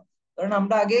 আচ্ছা, কারণ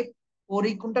আমরা আগে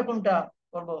করি কোনটা কোনটা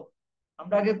করব,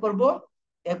 আমরা আগে করব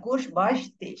 21, 22,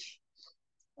 23।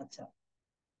 আচ্ছা,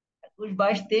 21,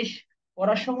 22, 23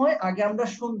 পড়ার সময় আগে আমরা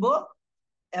শুনবো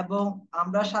এবং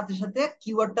আমরা সাথে সাথে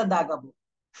কিওয়ার্ডটা দাগাবো,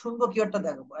 শুনবো কিওয়ার্ডটা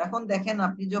দাগাবো। এখন দেখেন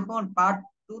আপনি যখন পার্ট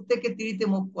 2 থেকে 3 তে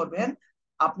মুভ করবেন,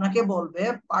 আপনাকে বলবে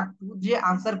পার্ট 2 যে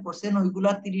আনসার করছেন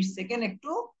ওইগুলা 30 সেকেন্ড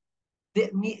একটু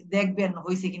দেখবেন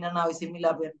হয়েছে কিনা না হয়েছে,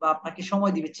 মিলাবেন, বা আপনাকে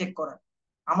সময় দিবে চেক করার।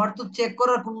 আমার তো চেক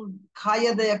করার কোন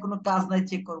খাইয়া দেয়া কোনো কাজ নাই,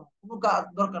 চেক করবো কোনো কাজ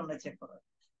দরকার নাই চেক করার,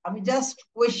 আমি জাস্ট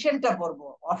কোয়েশ্চেনটা পড়বো,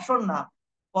 অপশন না।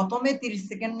 প্রথমে 30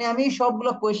 সেকেন্ডে আমি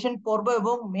সবগুলো কোয়েশ্চেন পড়বো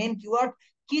এবং মেইন কিওয়ার্ড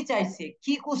কি চাইছে,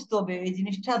 কি খুঁজতে হবে, এই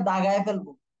জিনিসটা দাগায়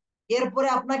ফেলবো। এরপরে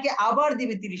আপনাকে আবার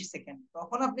দিবে 30 সেকেন্ড,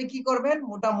 তখন আপনি কি করবেন,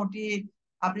 মোটামুটি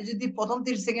আপনি যদি প্রথম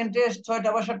 30 সেকেন্ডে 6টা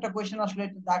বা 7টা কোয়েশ্চেন আসলে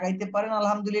একটু দাগাইতে পারেন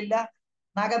আলহামদুলিল্লাহ,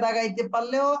 নাগা দাগাইতে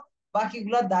পারলেও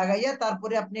বাকিগুলা দাগাইয়া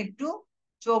তারপরে আপনি একটু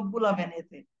চোখ বুলাবেন,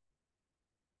 এতে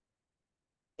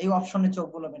এই অপশনে চোখ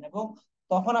বুলাবেন এবং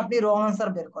তখন আপনি রং আনসার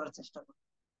বের করার চেষ্টা করবেন।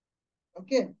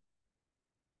 ওকে,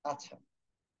 আচ্ছা,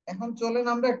 এখন চলেন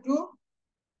আমরা একটু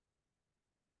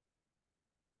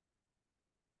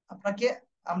আপনাকে,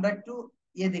 আমরা একটু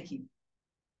ইয়ে দেখি,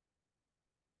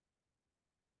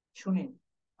 শুনি,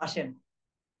 আসেন।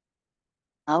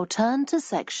 Now turn to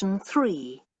section 3.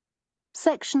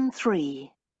 Section 3.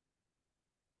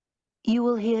 You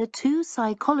will hear two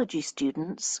psychology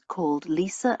students called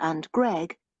Lisa and Greg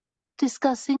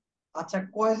discussing. আচ্ছা,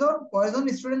 কয়জন কয়জন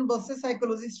স্টুডেন্ট বলছে,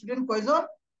 সাইকোলজি স্টুডেন্ট কয়জন,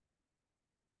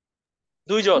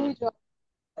 2 জন।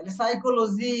 তাহলে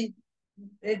সাইকোলজি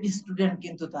স্টুডেন্ট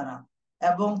কিন্তু তারা,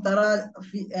 এবং তারা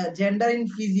জেন্ডার ইন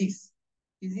ফিজিক্স,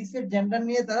 ফিজিক্সের জেন্ডার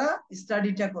নিয়ে তারা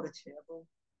স্টাডিটা করেছে এবং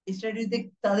স্টাডিতে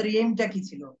তাদের এইমটা কি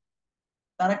ছিল,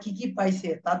 তারা কি কি পাইছে,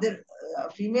 তাদের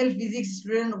ফিমেল ফিজিক্স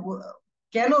স্টুডেন্ট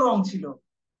কেন রং ছিল,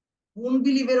 কোন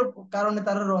বিলিভের কারণে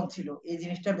তারা রং ছিল, এই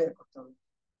জিনিসটা বের করতে হবে।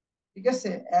 ঠিক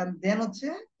আছে, দেন হচ্ছে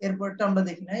এরপরটা আমরা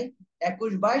দেখি নাই,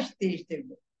 21, 22, 23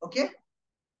 দেখবো। ওকে,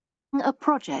 A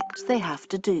project they have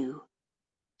to do.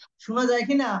 শোনা যায়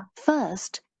কিনা,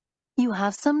 First, you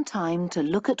have some time to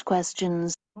look at questions.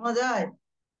 শোনা যায়,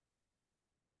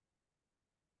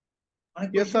 মানে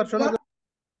Yes, sir, শোনা যায়।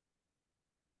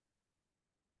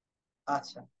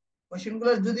 আচ্ছা, কোশ্চেন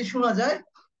গুলো যদি শোনা যায়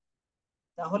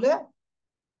তাহলে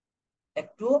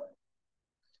একটু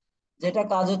যেটা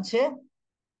কাজ হচ্ছে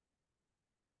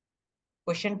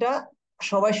কোশ্চেনটা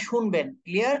সবাই শুনবেন,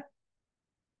 ক্লিয়ার,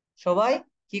 সবাই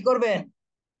কি করবেন,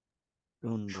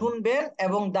 শুনবো। শুনবেন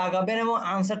এবং দাগাবেন এবং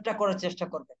আনসারটা করার চেষ্টা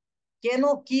করবেন, কেন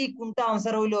কি কোনটা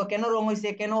আনসার হইলো, কেন রং হয়েছে,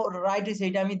 কেন রাইট হয়েছে,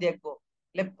 এটা আমি দেখবো।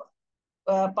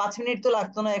 5 মিনিট তো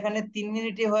লাগতো না, এখানে 3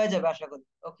 মিনিটে হয়ে যাবে আশা করি।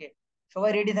 ওকে,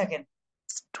 সবাই রেডি থাকেন।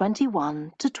 21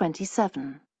 to 27.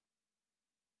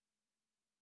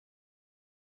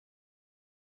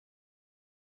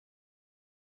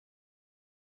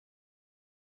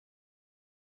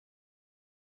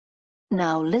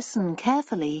 Now listen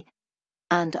carefully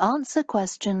and answer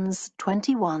questions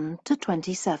 21 to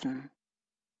 27.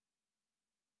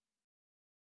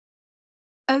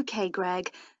 Okay, Greg.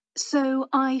 So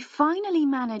I finally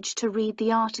managed to read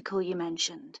the article you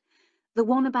mentioned, the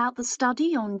one about the study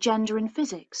on gender in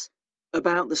physics.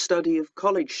 About the study of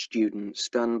college students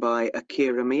done by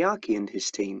Akira Miyake and his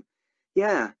team.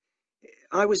 Yeah,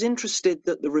 I was interested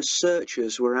that the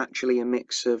researchers were actually a mix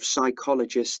of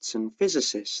psychologists and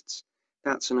physicists.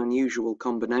 That's an unusual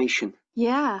combination.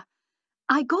 Yeah,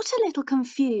 I got a little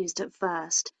confused at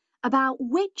first about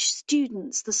which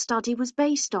students the study was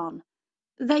based on.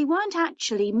 They weren't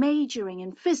actually majoring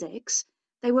in physics,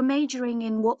 they were majoring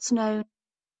in what's known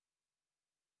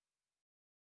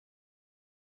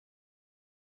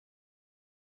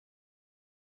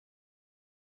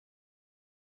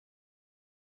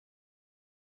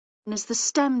as the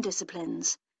STEM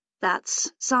disciplines. That's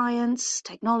science,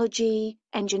 technology,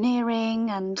 engineering,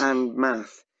 and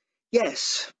math.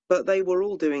 Yes, but they were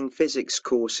all doing physics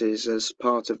courses as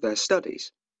part of their studies.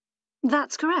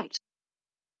 that's correct.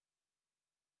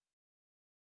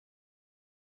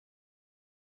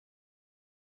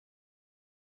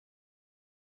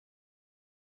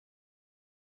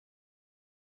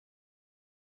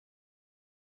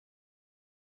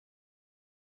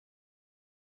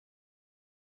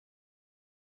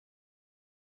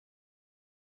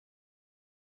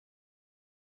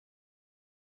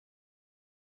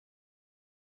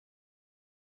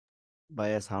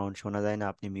 ভাইয়া sound শোনা যায় না,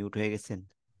 আপনি mute হয়ে গেছেন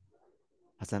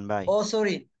হাসান ভাই। ও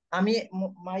sorry, আমি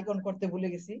mic on করতে ভুলে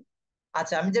গেছি।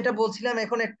 আচ্ছা, আমি যেটা বলছিলাম,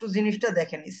 এখন একটু জিনিসটা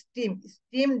দেখেন। স্ট্রিম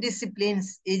স্ট্রিম ডিসিপ্লিনস,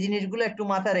 এই জিনিসগুলো একটু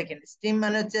মাথায় রাখেন। স্ট্রিম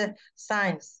মানে হচ্ছে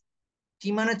সায়েন্স, টি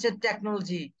মানে হচ্ছে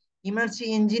টেকনোলজি, ই মানে হচ্ছে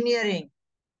ইঞ্জিনিয়ারিং,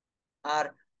 আর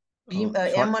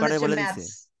এম মানে শর্টকাটে হচ্ছে বলে দিছে,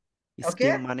 ম্যাথস। ওকে,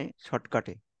 স্টিম মানে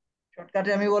শর্টকাটে। শর্টকাটে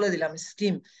আমি বলে দিলাম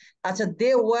স্টিম। আচ্ছা, they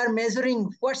were measuring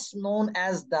what's known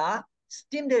as the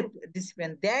steam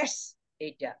discipline, that's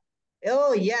এইটা। ও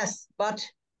ইয়েস, বাট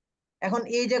এখন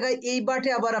এই জায়গায় এই বাটে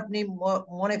আবার আপনি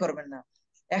মনে করবেন না।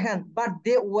 এখন but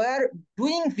they were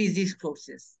doing physics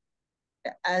courses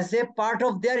as a part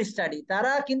of their study,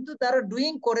 তারা কিন্তু তারা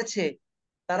ডুইং করেছে,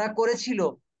 তারা করেছিল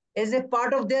as a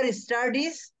part of their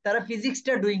studies. তারা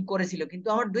ফিজিক্সটা ডুইং করেছিল, কিন্তু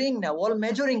আমার ডুইং না, ওয়াল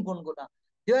মেজারিং কোনগুলা,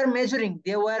 দে আর মেজারিং,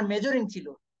 দে ওয়ার মেজারিং ছিল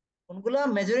কোনগুলা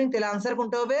মেজারিং, তাহলে আনসার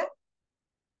কোনটা হবে?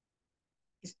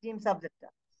 স্ট্রিম সাবজেক্টটা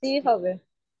সি হবে।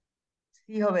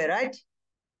 সি হবে, রাইট?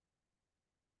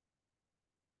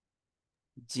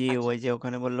 জি, আচ্ছা, ওই যে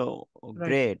ওখানে বললো রাইট।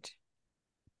 গ্রেট।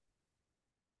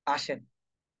 আসেন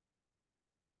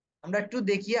আমরা একটু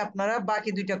দেখি, আপনারা বাকি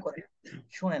দুইটা করেন,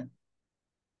 শুনেন।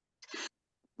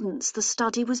 The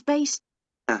study was based.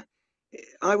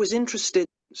 I was interested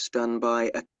done by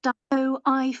a So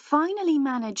I finally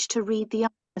managed to read the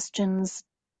questions.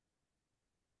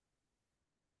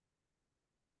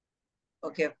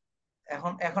 ওকে,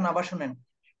 এখন এখন আবার শুনেন,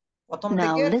 প্রথম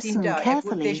Now থেকে listen 3টা 23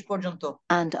 carefully পর্যন্ত।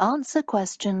 and answer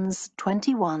questions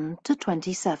 21 to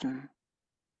 27.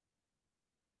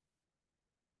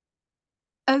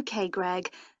 Okay, Greg.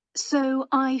 So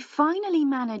I finally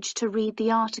managed to read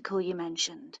the article you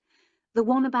mentioned, the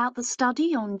one about the study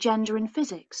on gender in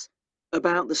physics.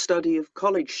 about the study of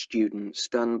college students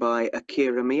done by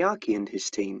Akira Miyake and his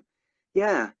team.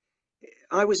 Yeah,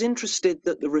 I was interested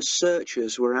that the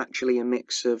researchers were actually a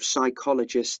mix of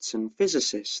psychologists and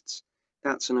physicists.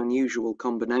 That's an unusual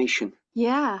combination.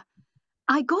 Yeah,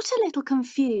 I got a little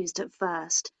confused at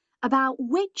first about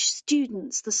which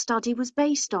students the study was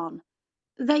based on.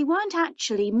 They weren't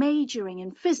actually majoring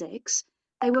in physics,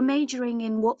 they were majoring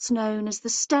in what's known as the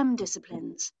STEM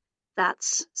disciplines. That's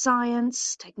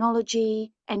science,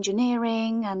 technology,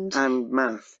 engineering, and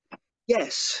math.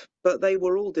 Yes, but they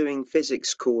were all doing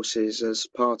physics courses as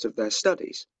part of their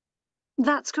studies.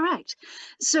 that's correct.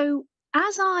 So,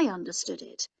 as I understood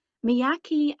it,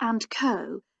 Miyake and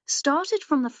co. started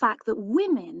from the fact that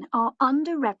women are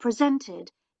underrepresented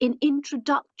in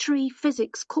introductory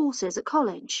physics courses at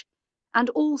college, and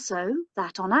also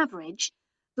that on average,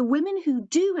 the women who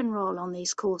do enroll on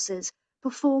these courses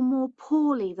perform more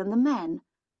poorly than the men.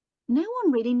 No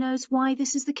one really knows why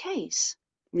this is the case.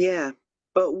 Yeah,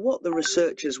 but what the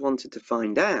researchers wanted to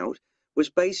find out was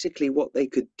basically what they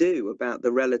could do about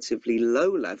the relatively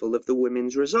low level of the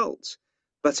women's results.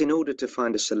 But in order to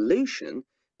find a solution,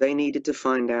 they needed to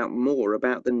find out more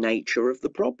about the nature of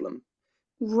the problem.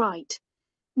 Right.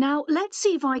 Now, let's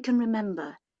see if I can remember.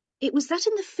 It was that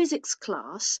in the physics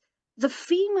class, the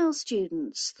female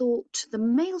students thought the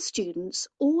male students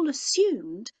all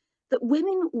assumed that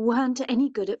women weren't any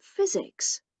good at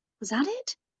physics. Was that it?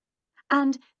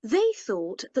 And they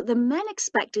thought that the men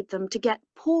expected them to get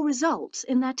poor results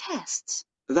in their tests.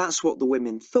 That's what the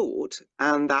women thought,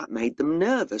 and that made them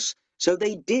nervous, so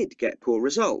they did get poor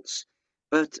results.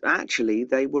 But actually,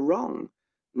 they were wrong.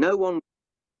 No one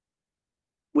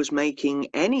was making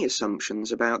any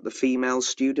assumptions about the female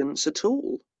students at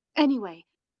all. Anyway,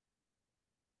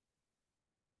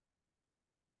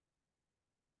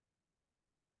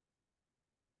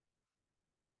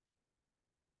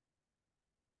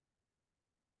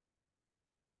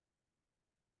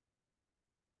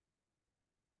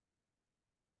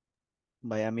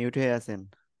 ভাইয়া mute হয়ে আছেন।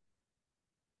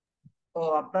 তো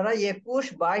আপনারা 21,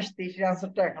 22, 23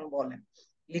 আনসারটা এখন বলেন,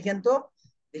 লিখেন তো।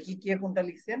 দেখি কে কোনটা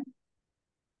লিখছেন,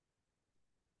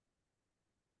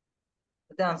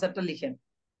 আনসারটা লিখেন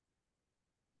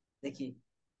দেখি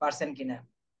পারছেন কিনা,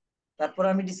 তারপর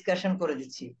আমি ডিসকাশন করে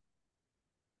দিচ্ছি।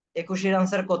 21-এর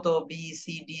আনসার কত, বি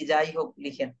সি ডি যাই হোক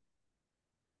লিখেন।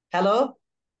 হ্যালো,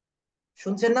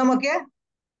 শুনছেন না আমাকে?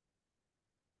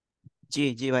 জি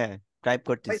জি ভাইয়া, টাইপ ভাই,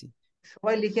 করতেছি।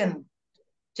 সবাই লিখেন,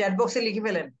 চ্যাট বক্সে লিখে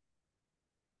ফেলেন।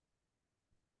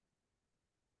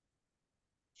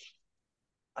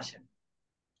 আসেন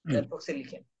চ্যাট বক্সে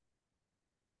লিখেন।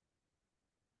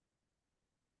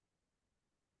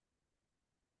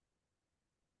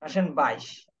 আসেন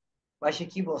 22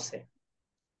 কি বলছে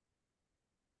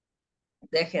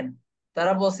দেখেন।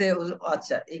 তারা বলছে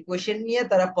আচ্ছা এই কোয়েশ্চেন নিয়ে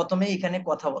তারা প্রথমে এখানে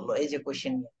কথা বললো, এই যে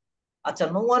কোয়েশ্চেন নিয়ে। আচ্ছা,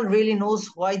 no one really knows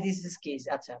why this is case.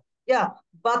 আচ্ছা, yeah,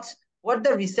 but what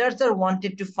the researcher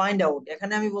wanted to find out,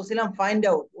 এখানে আমি বলছিলাম find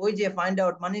out, ওই যে find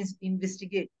out মানে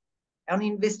ইনভেস্টিগেট। এখন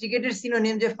ইনভেস্টিগেটের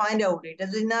সিনোনিম যে ফাইন্ড আউট, এটা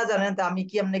যদি না জানেন তা আমি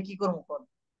কি আপনি কি করবো কোন?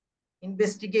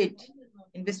 ইনভেস্টিগেট,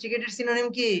 ইনভেস্টিগেটের সিনোনিম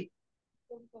কি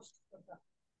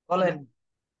বলেন?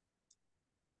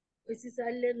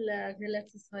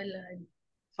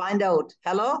 Find out.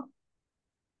 হ্যালো,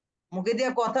 মুখে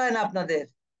দিয়ে কথা হয় না আপনাদের,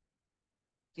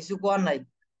 কিছু করার নাই,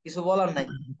 কিছু বলার নাই।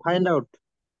 Find out.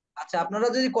 আচ্ছা, আপনারা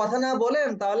যদি কথা না বলেন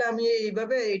তাহলে আমি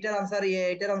এইভাবে এটার আনসার এ,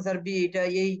 এটার আনসার বি, এটা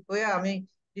এই হয়ে আমি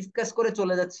ডিসকাস করে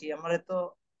চলে যাচ্ছি, আমার তো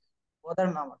কথার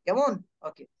নাম কেমন?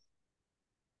 ওকে,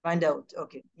 ফাইন্ড আউট।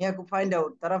 ওকে, মিয়াকু ফাইন্ড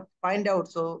আউট, তারা ফাইন্ড আউট,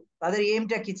 সো তাদের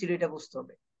এইমটা কি ছিল এটা বুঝতে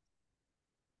হবে।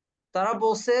 তারা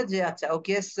বলছে যে আচ্ছা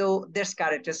ওকে, so that's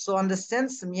correct, so on the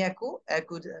sense Miyako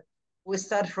could we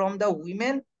start from the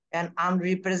women and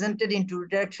unrepresented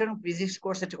introduction physics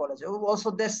course at college. Also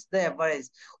that's the average,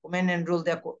 women enroll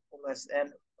their course and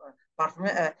perform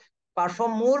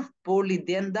perform more poorly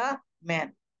than the men.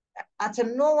 আচ্ছা,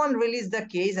 no one really is the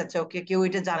case. আচ্ছা ওকে, কেউ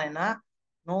এটা জানে না,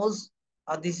 knows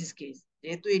this is case,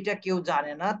 যেহেতু এটা কেউ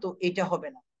জানে না তো এটা হবে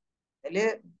না। তাহলে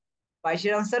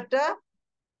 22-এর আনসারটা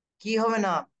কি হবে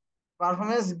না,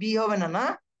 পারফরমেন্স বি হবে না, না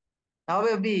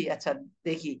হবে বি। আচ্ছা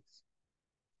দেখি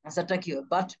আনসারটা কি হবে।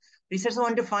 But research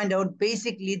want to find out,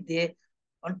 basically they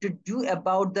want to do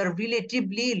about the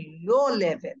relatively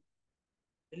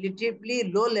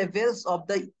low levels of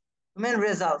the human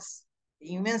results.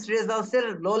 Human results এর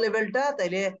লো লেভেলটা,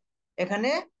 তাইলে এখানে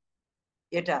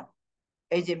এটা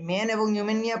এই যে মেন এবং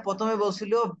হিউম্যান নিয়ে প্রথমে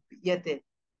বলছিল ইয়েতে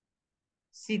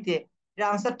সিতে, এর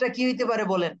আনসারটা কি হইতে পারে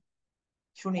বলেন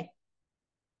শুনি,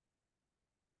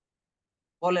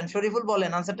 বলেন শরীফুল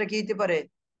বলেন আনসারটা কি হইতে পারে?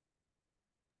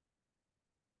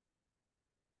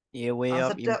 A way of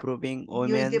আনসারটা improving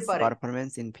কি হইতে women's পারে?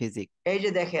 performance in physics. এই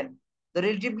যে দেখেন, the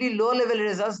relatively low level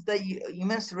results, the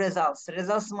immense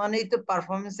results মানেই তো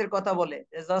পারফরমেন্স এর কথা বলে।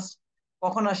 রেজাল্টস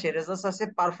কখন আসে? রেজাল্টস আসে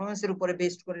পারফরমেন্স এর উপরে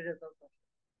বেসড করে রেজাল্ট আসে।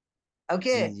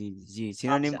 ওকে, জি জি জি,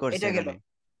 সিনোনিম আচ্ছা করছে এটা গেল। এখানে।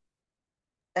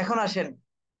 এখন আসেন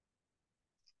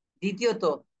দ্বিতীয়ত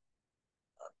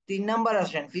 3 নাম্বার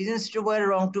আসেন, physics two boy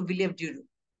wrong to believe due.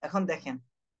 এখন দেখেন,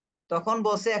 তখন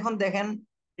বসে, এখন দেখেন,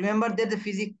 remember that the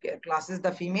physics classes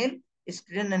the female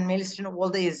student and mail student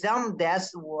all the exam that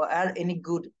were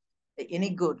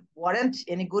weren't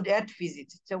any good at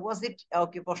physics. So was it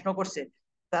okay? প্রশ্ন করছে,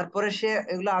 তারপরে সে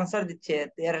এগুলো আনসার দিচ্ছে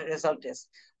their result is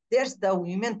there's the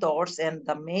women thoughts and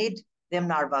the made them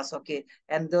nervous. Okay,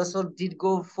 and those who did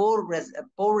go for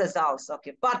poor results.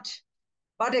 Okay, but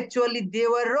actually they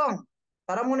were wrong.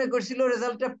 তারা মনে করছিল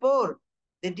রেজাল্টটা পোর,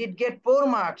 they did gate poor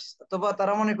marks, অথবা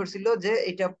তারা মনে করছিল যে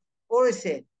এটা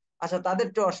পড়েছে। আচ্ছা, তাদের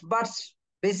টস, বাট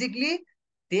বেসিকলি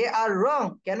দে আর রং।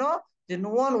 কেন? যে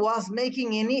no one was making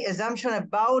any assumption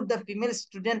about the female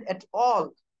student at all.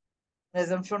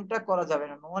 অ্যাজাম্পশনটা করা যাবে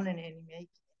না, no one any make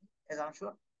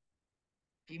assumption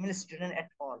female student at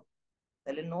all.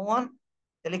 তাহলে নো ওয়ান,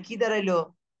 তাহলে কি দাঁড়াইলো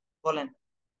বলেন?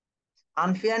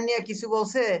 আনফেয়ার নিয়ে কিছু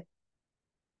বলছে?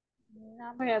 না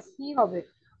ভাইয়া, সি হবে।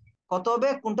 কত হবে,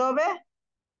 কোনটা হবে?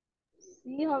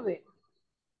 সি হবে।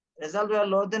 রেজাল্ট ওয়ার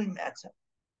লোয়ার দেন, আচ্ছা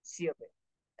সি হবে।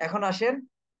 এখন আসেন,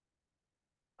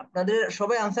 আপনাদের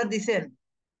সবাই আনসার দিছেন,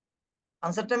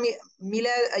 আনসারটা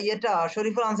মিলে ইয়েটা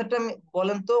শরীফুল আনসারটা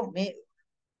বলেন তো,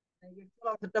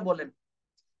 আনসারটা বলেন,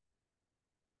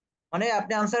 মানে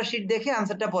আপনি আনসার শিট দেখে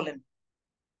আনসারটা বলেন।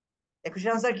 21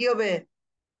 আনসার কি হবে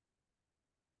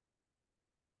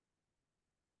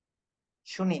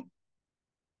শুনি,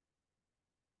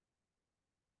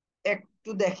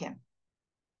 একটু দেখেন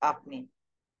আপনি।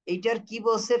 এইটার কি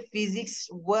বলছে? ফিজিক্স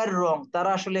ওয়ার রং, তারা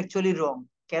আসলে অ্যাকচুয়ালি রং।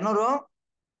 কেন রং,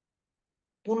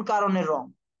 কোন কারণে রং,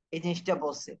 এই জিনিসটা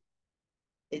বলছে।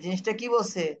 এই জিনিসটা কি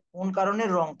বলছে, কোন কারণে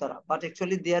রং তারা, but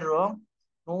actually they R wrong.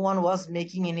 No one was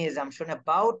making any assumption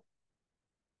about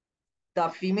the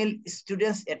female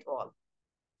students at all.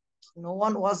 no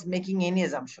one was making any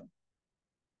assumption.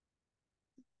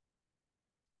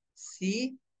 C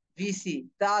VC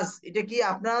তাজ, এটা কি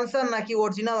আপনার আনসার নাকি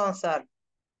অরিজিনাল আনসার?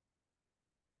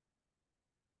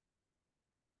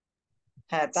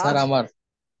 হ্যাঁ স্যার তাজ, আমার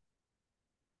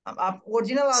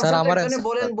অরিজিনাল স্যার আনসারটা আমার একজনে answer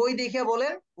বলেন, স্যার। বই দেখে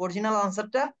বলেন অরিজিনাল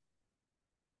আনসারটা।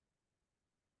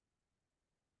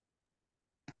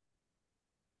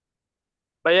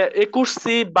 ভাইয়া 21C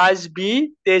 22B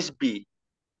 23B।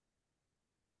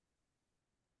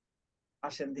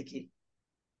 আসেন দেখি,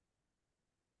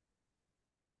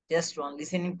 test 1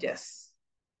 listening test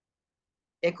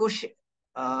 21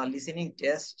 listening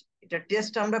test. এটা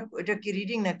টেস্ট আমরা, এটা কি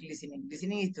রিডিং নাকি লিসেনিং?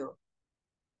 লিসেনিংই তো।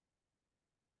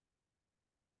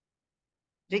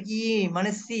 এটা কি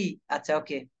মানে সি? আচ্ছা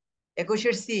ওকে,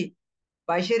 21-এর সি,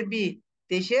 22-এর বি,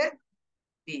 23-এর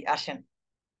বি। আসেন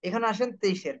এখানে আসেন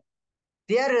 23-এর।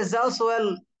 দেয়ার রেজাল্টস ওয়ার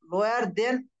লোয়ার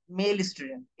দেন মেল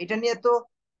স্টুডেন্ট। এটা নিয়ে তো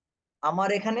আমার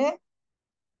এখানে,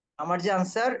 আমার যে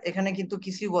আনসার এখানে কিন্তু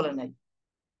কিছুই বলে নাই,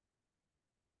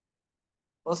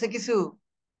 বলছে কিছু?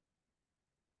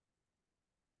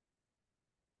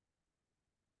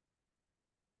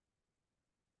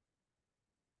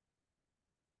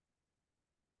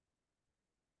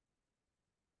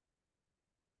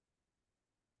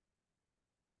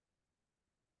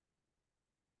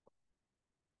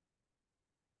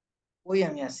 ওই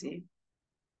আমি আছি,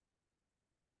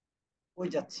 ওই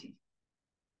যাচ্ছি,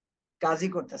 কাজই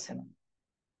করতেছে না।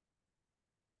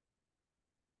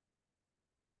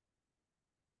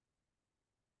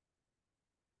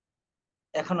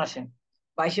 এখন আসেন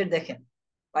 22-এর দেখেন,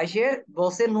 22-এর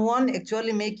বলছে no one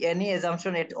actually make any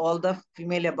assumption at all the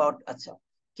female about. আচ্ছা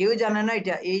কেউ জানে না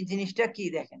এটা, এই জিনিসটা কি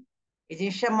দেখেন, এই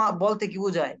জিনিসটা বলতে কি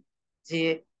বোঝায় যে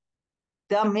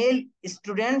দ্য মেল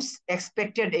স্টুডেন্টস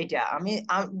এক্সপেক্টেড, এটা আমি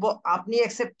আপনি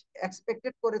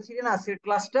এক্সপেক্টেড করেছিলেন আজকের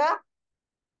ক্লাসটা,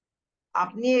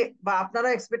 আপনি বা আপনারা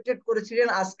এক্সপেক্টেড করেছিলেন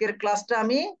আজকের ক্লাসটা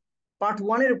আমি পার্ট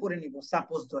 1-এর উপরে নিব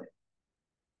সাপোজ ধরে,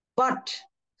 বাট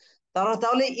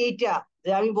তাহলে এইটা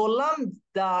যে আমি বললাম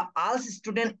the আলস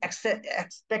student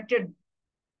expected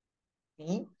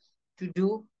me to do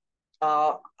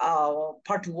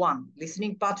part 1 listening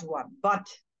part 1,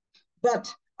 but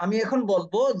আমি এখন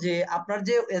বলবো যে আপনার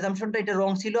যে এজাম্পশনটা এটা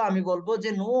রং ছিল, আমি বলবো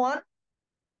যে no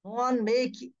one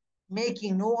making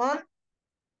no one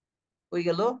হয়ে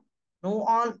গেল, no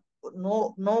one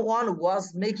no one was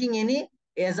making any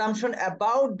assumption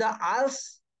about the IELTS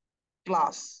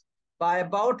class বা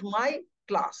অ্যাবাউট মাই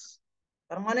ক্লাস।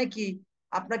 তার মানে কি,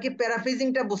 আপনাকে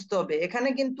প্যারাফ্রেজিংটা বুঝতে হবে। এখানে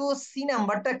কিন্তু সি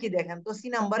নাম্বারটা কি দেখেন তো, সি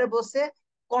নাম্বারে বসে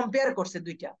কম্পেয়ার করছে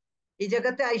দুইটা, এই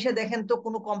জায়গাতে আইসা দেখেন তো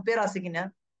কোনো কম্পেয়ার আছে কিনা।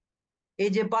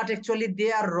 এই যে বাট অ্যাকচুয়ালি দে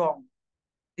আর রং,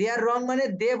 দে আর রং মানে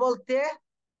দে বলতে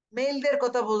মেলদের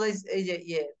কথা বোঝাইছে, এই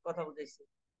যে কথা বোঝাইছে,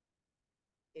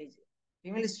 এই যে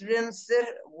ফিমেল স্টুডেন্টস এর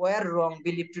war wrong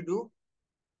believe to do,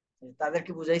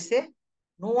 তাদেরকে বুঝাইছে।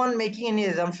 No one making any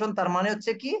assumption, তার মানে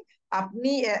হচ্ছে কি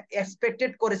আপনি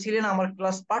এক্সপেক্টেড করেছিলেন আমার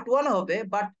ক্লাস পার্ট 1 হবে,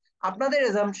 বাট আপনাদের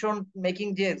অ্যাজাম্পশন মেকিং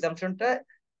যে অ্যাজাম্পশনটা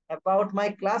অ্যাবাউট মাই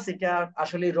ক্লাস, এটা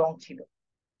আসলে রং ছিল।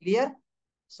 ক্লিয়ার?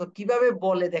 সো কিভাবে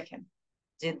বলে দেখেন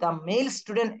যে the mail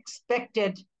student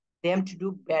expected them to do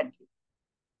badly.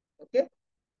 Okay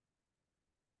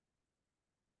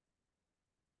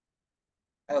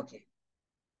okay,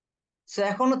 so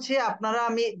এখন হচ্ছে আপনারা,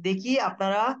 আমি দেখি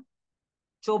আপনারা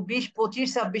 24, 25,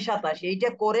 26, 27 এইটা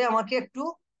করে আমাকে একটু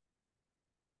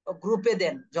গ্রুপে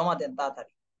দেন, জমা দেন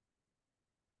তাড়াতাড়ি।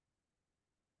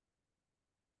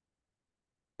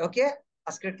 ওকে,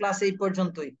 আজকের ক্লাস এই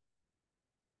পর্যন্তই।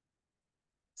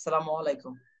 আসসালামু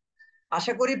আলাইকুম।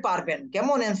 আশা করি পারবেন।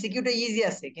 কেমন, এমসিকিউটা ইজি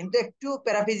আছে, কিন্তু একটু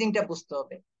প্যারাফ্রেজিংটা বুঝতে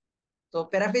হবে। তো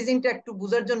প্যারাফ্রেজিংটা একটু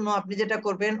বুঝার জন্য আপনি যেটা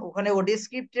করবেন, ওখানে ওডি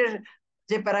স্ক্রিপ্টের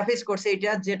যে প্যারাফ্রেজ করছে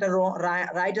এটা যেটা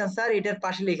রাইট আনসার এটার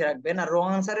পাশে লিখে রাখবেন, আর রং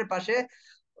আনসারের পাশে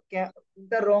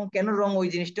কোনটা রং, কেন রং, ওই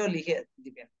জিনিসটাও লিখে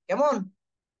দিবেন। কেমন?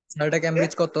 স্যার এটা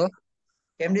ক্যামব্রিজ কত?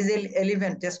 Cambridge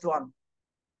 11 test 1,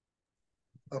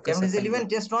 okay sir, Cambridge thank you. 11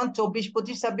 test 1 24,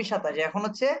 25, 26, 27। এখন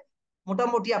হচ্ছে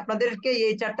মোটামুটি আপনাদেরকে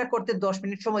এই চারটা করতে 10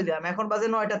 মিনিট সময় দিলাম। এখন বাজে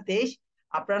 9:23,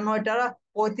 আপনারা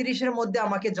 9:35-এর মধ্যে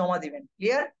আমাকে জমা দিবেন।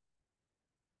 ক্লিয়ার?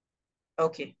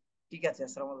 ওকে ঠিক আছে,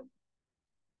 আসসালামু আলাইকুম।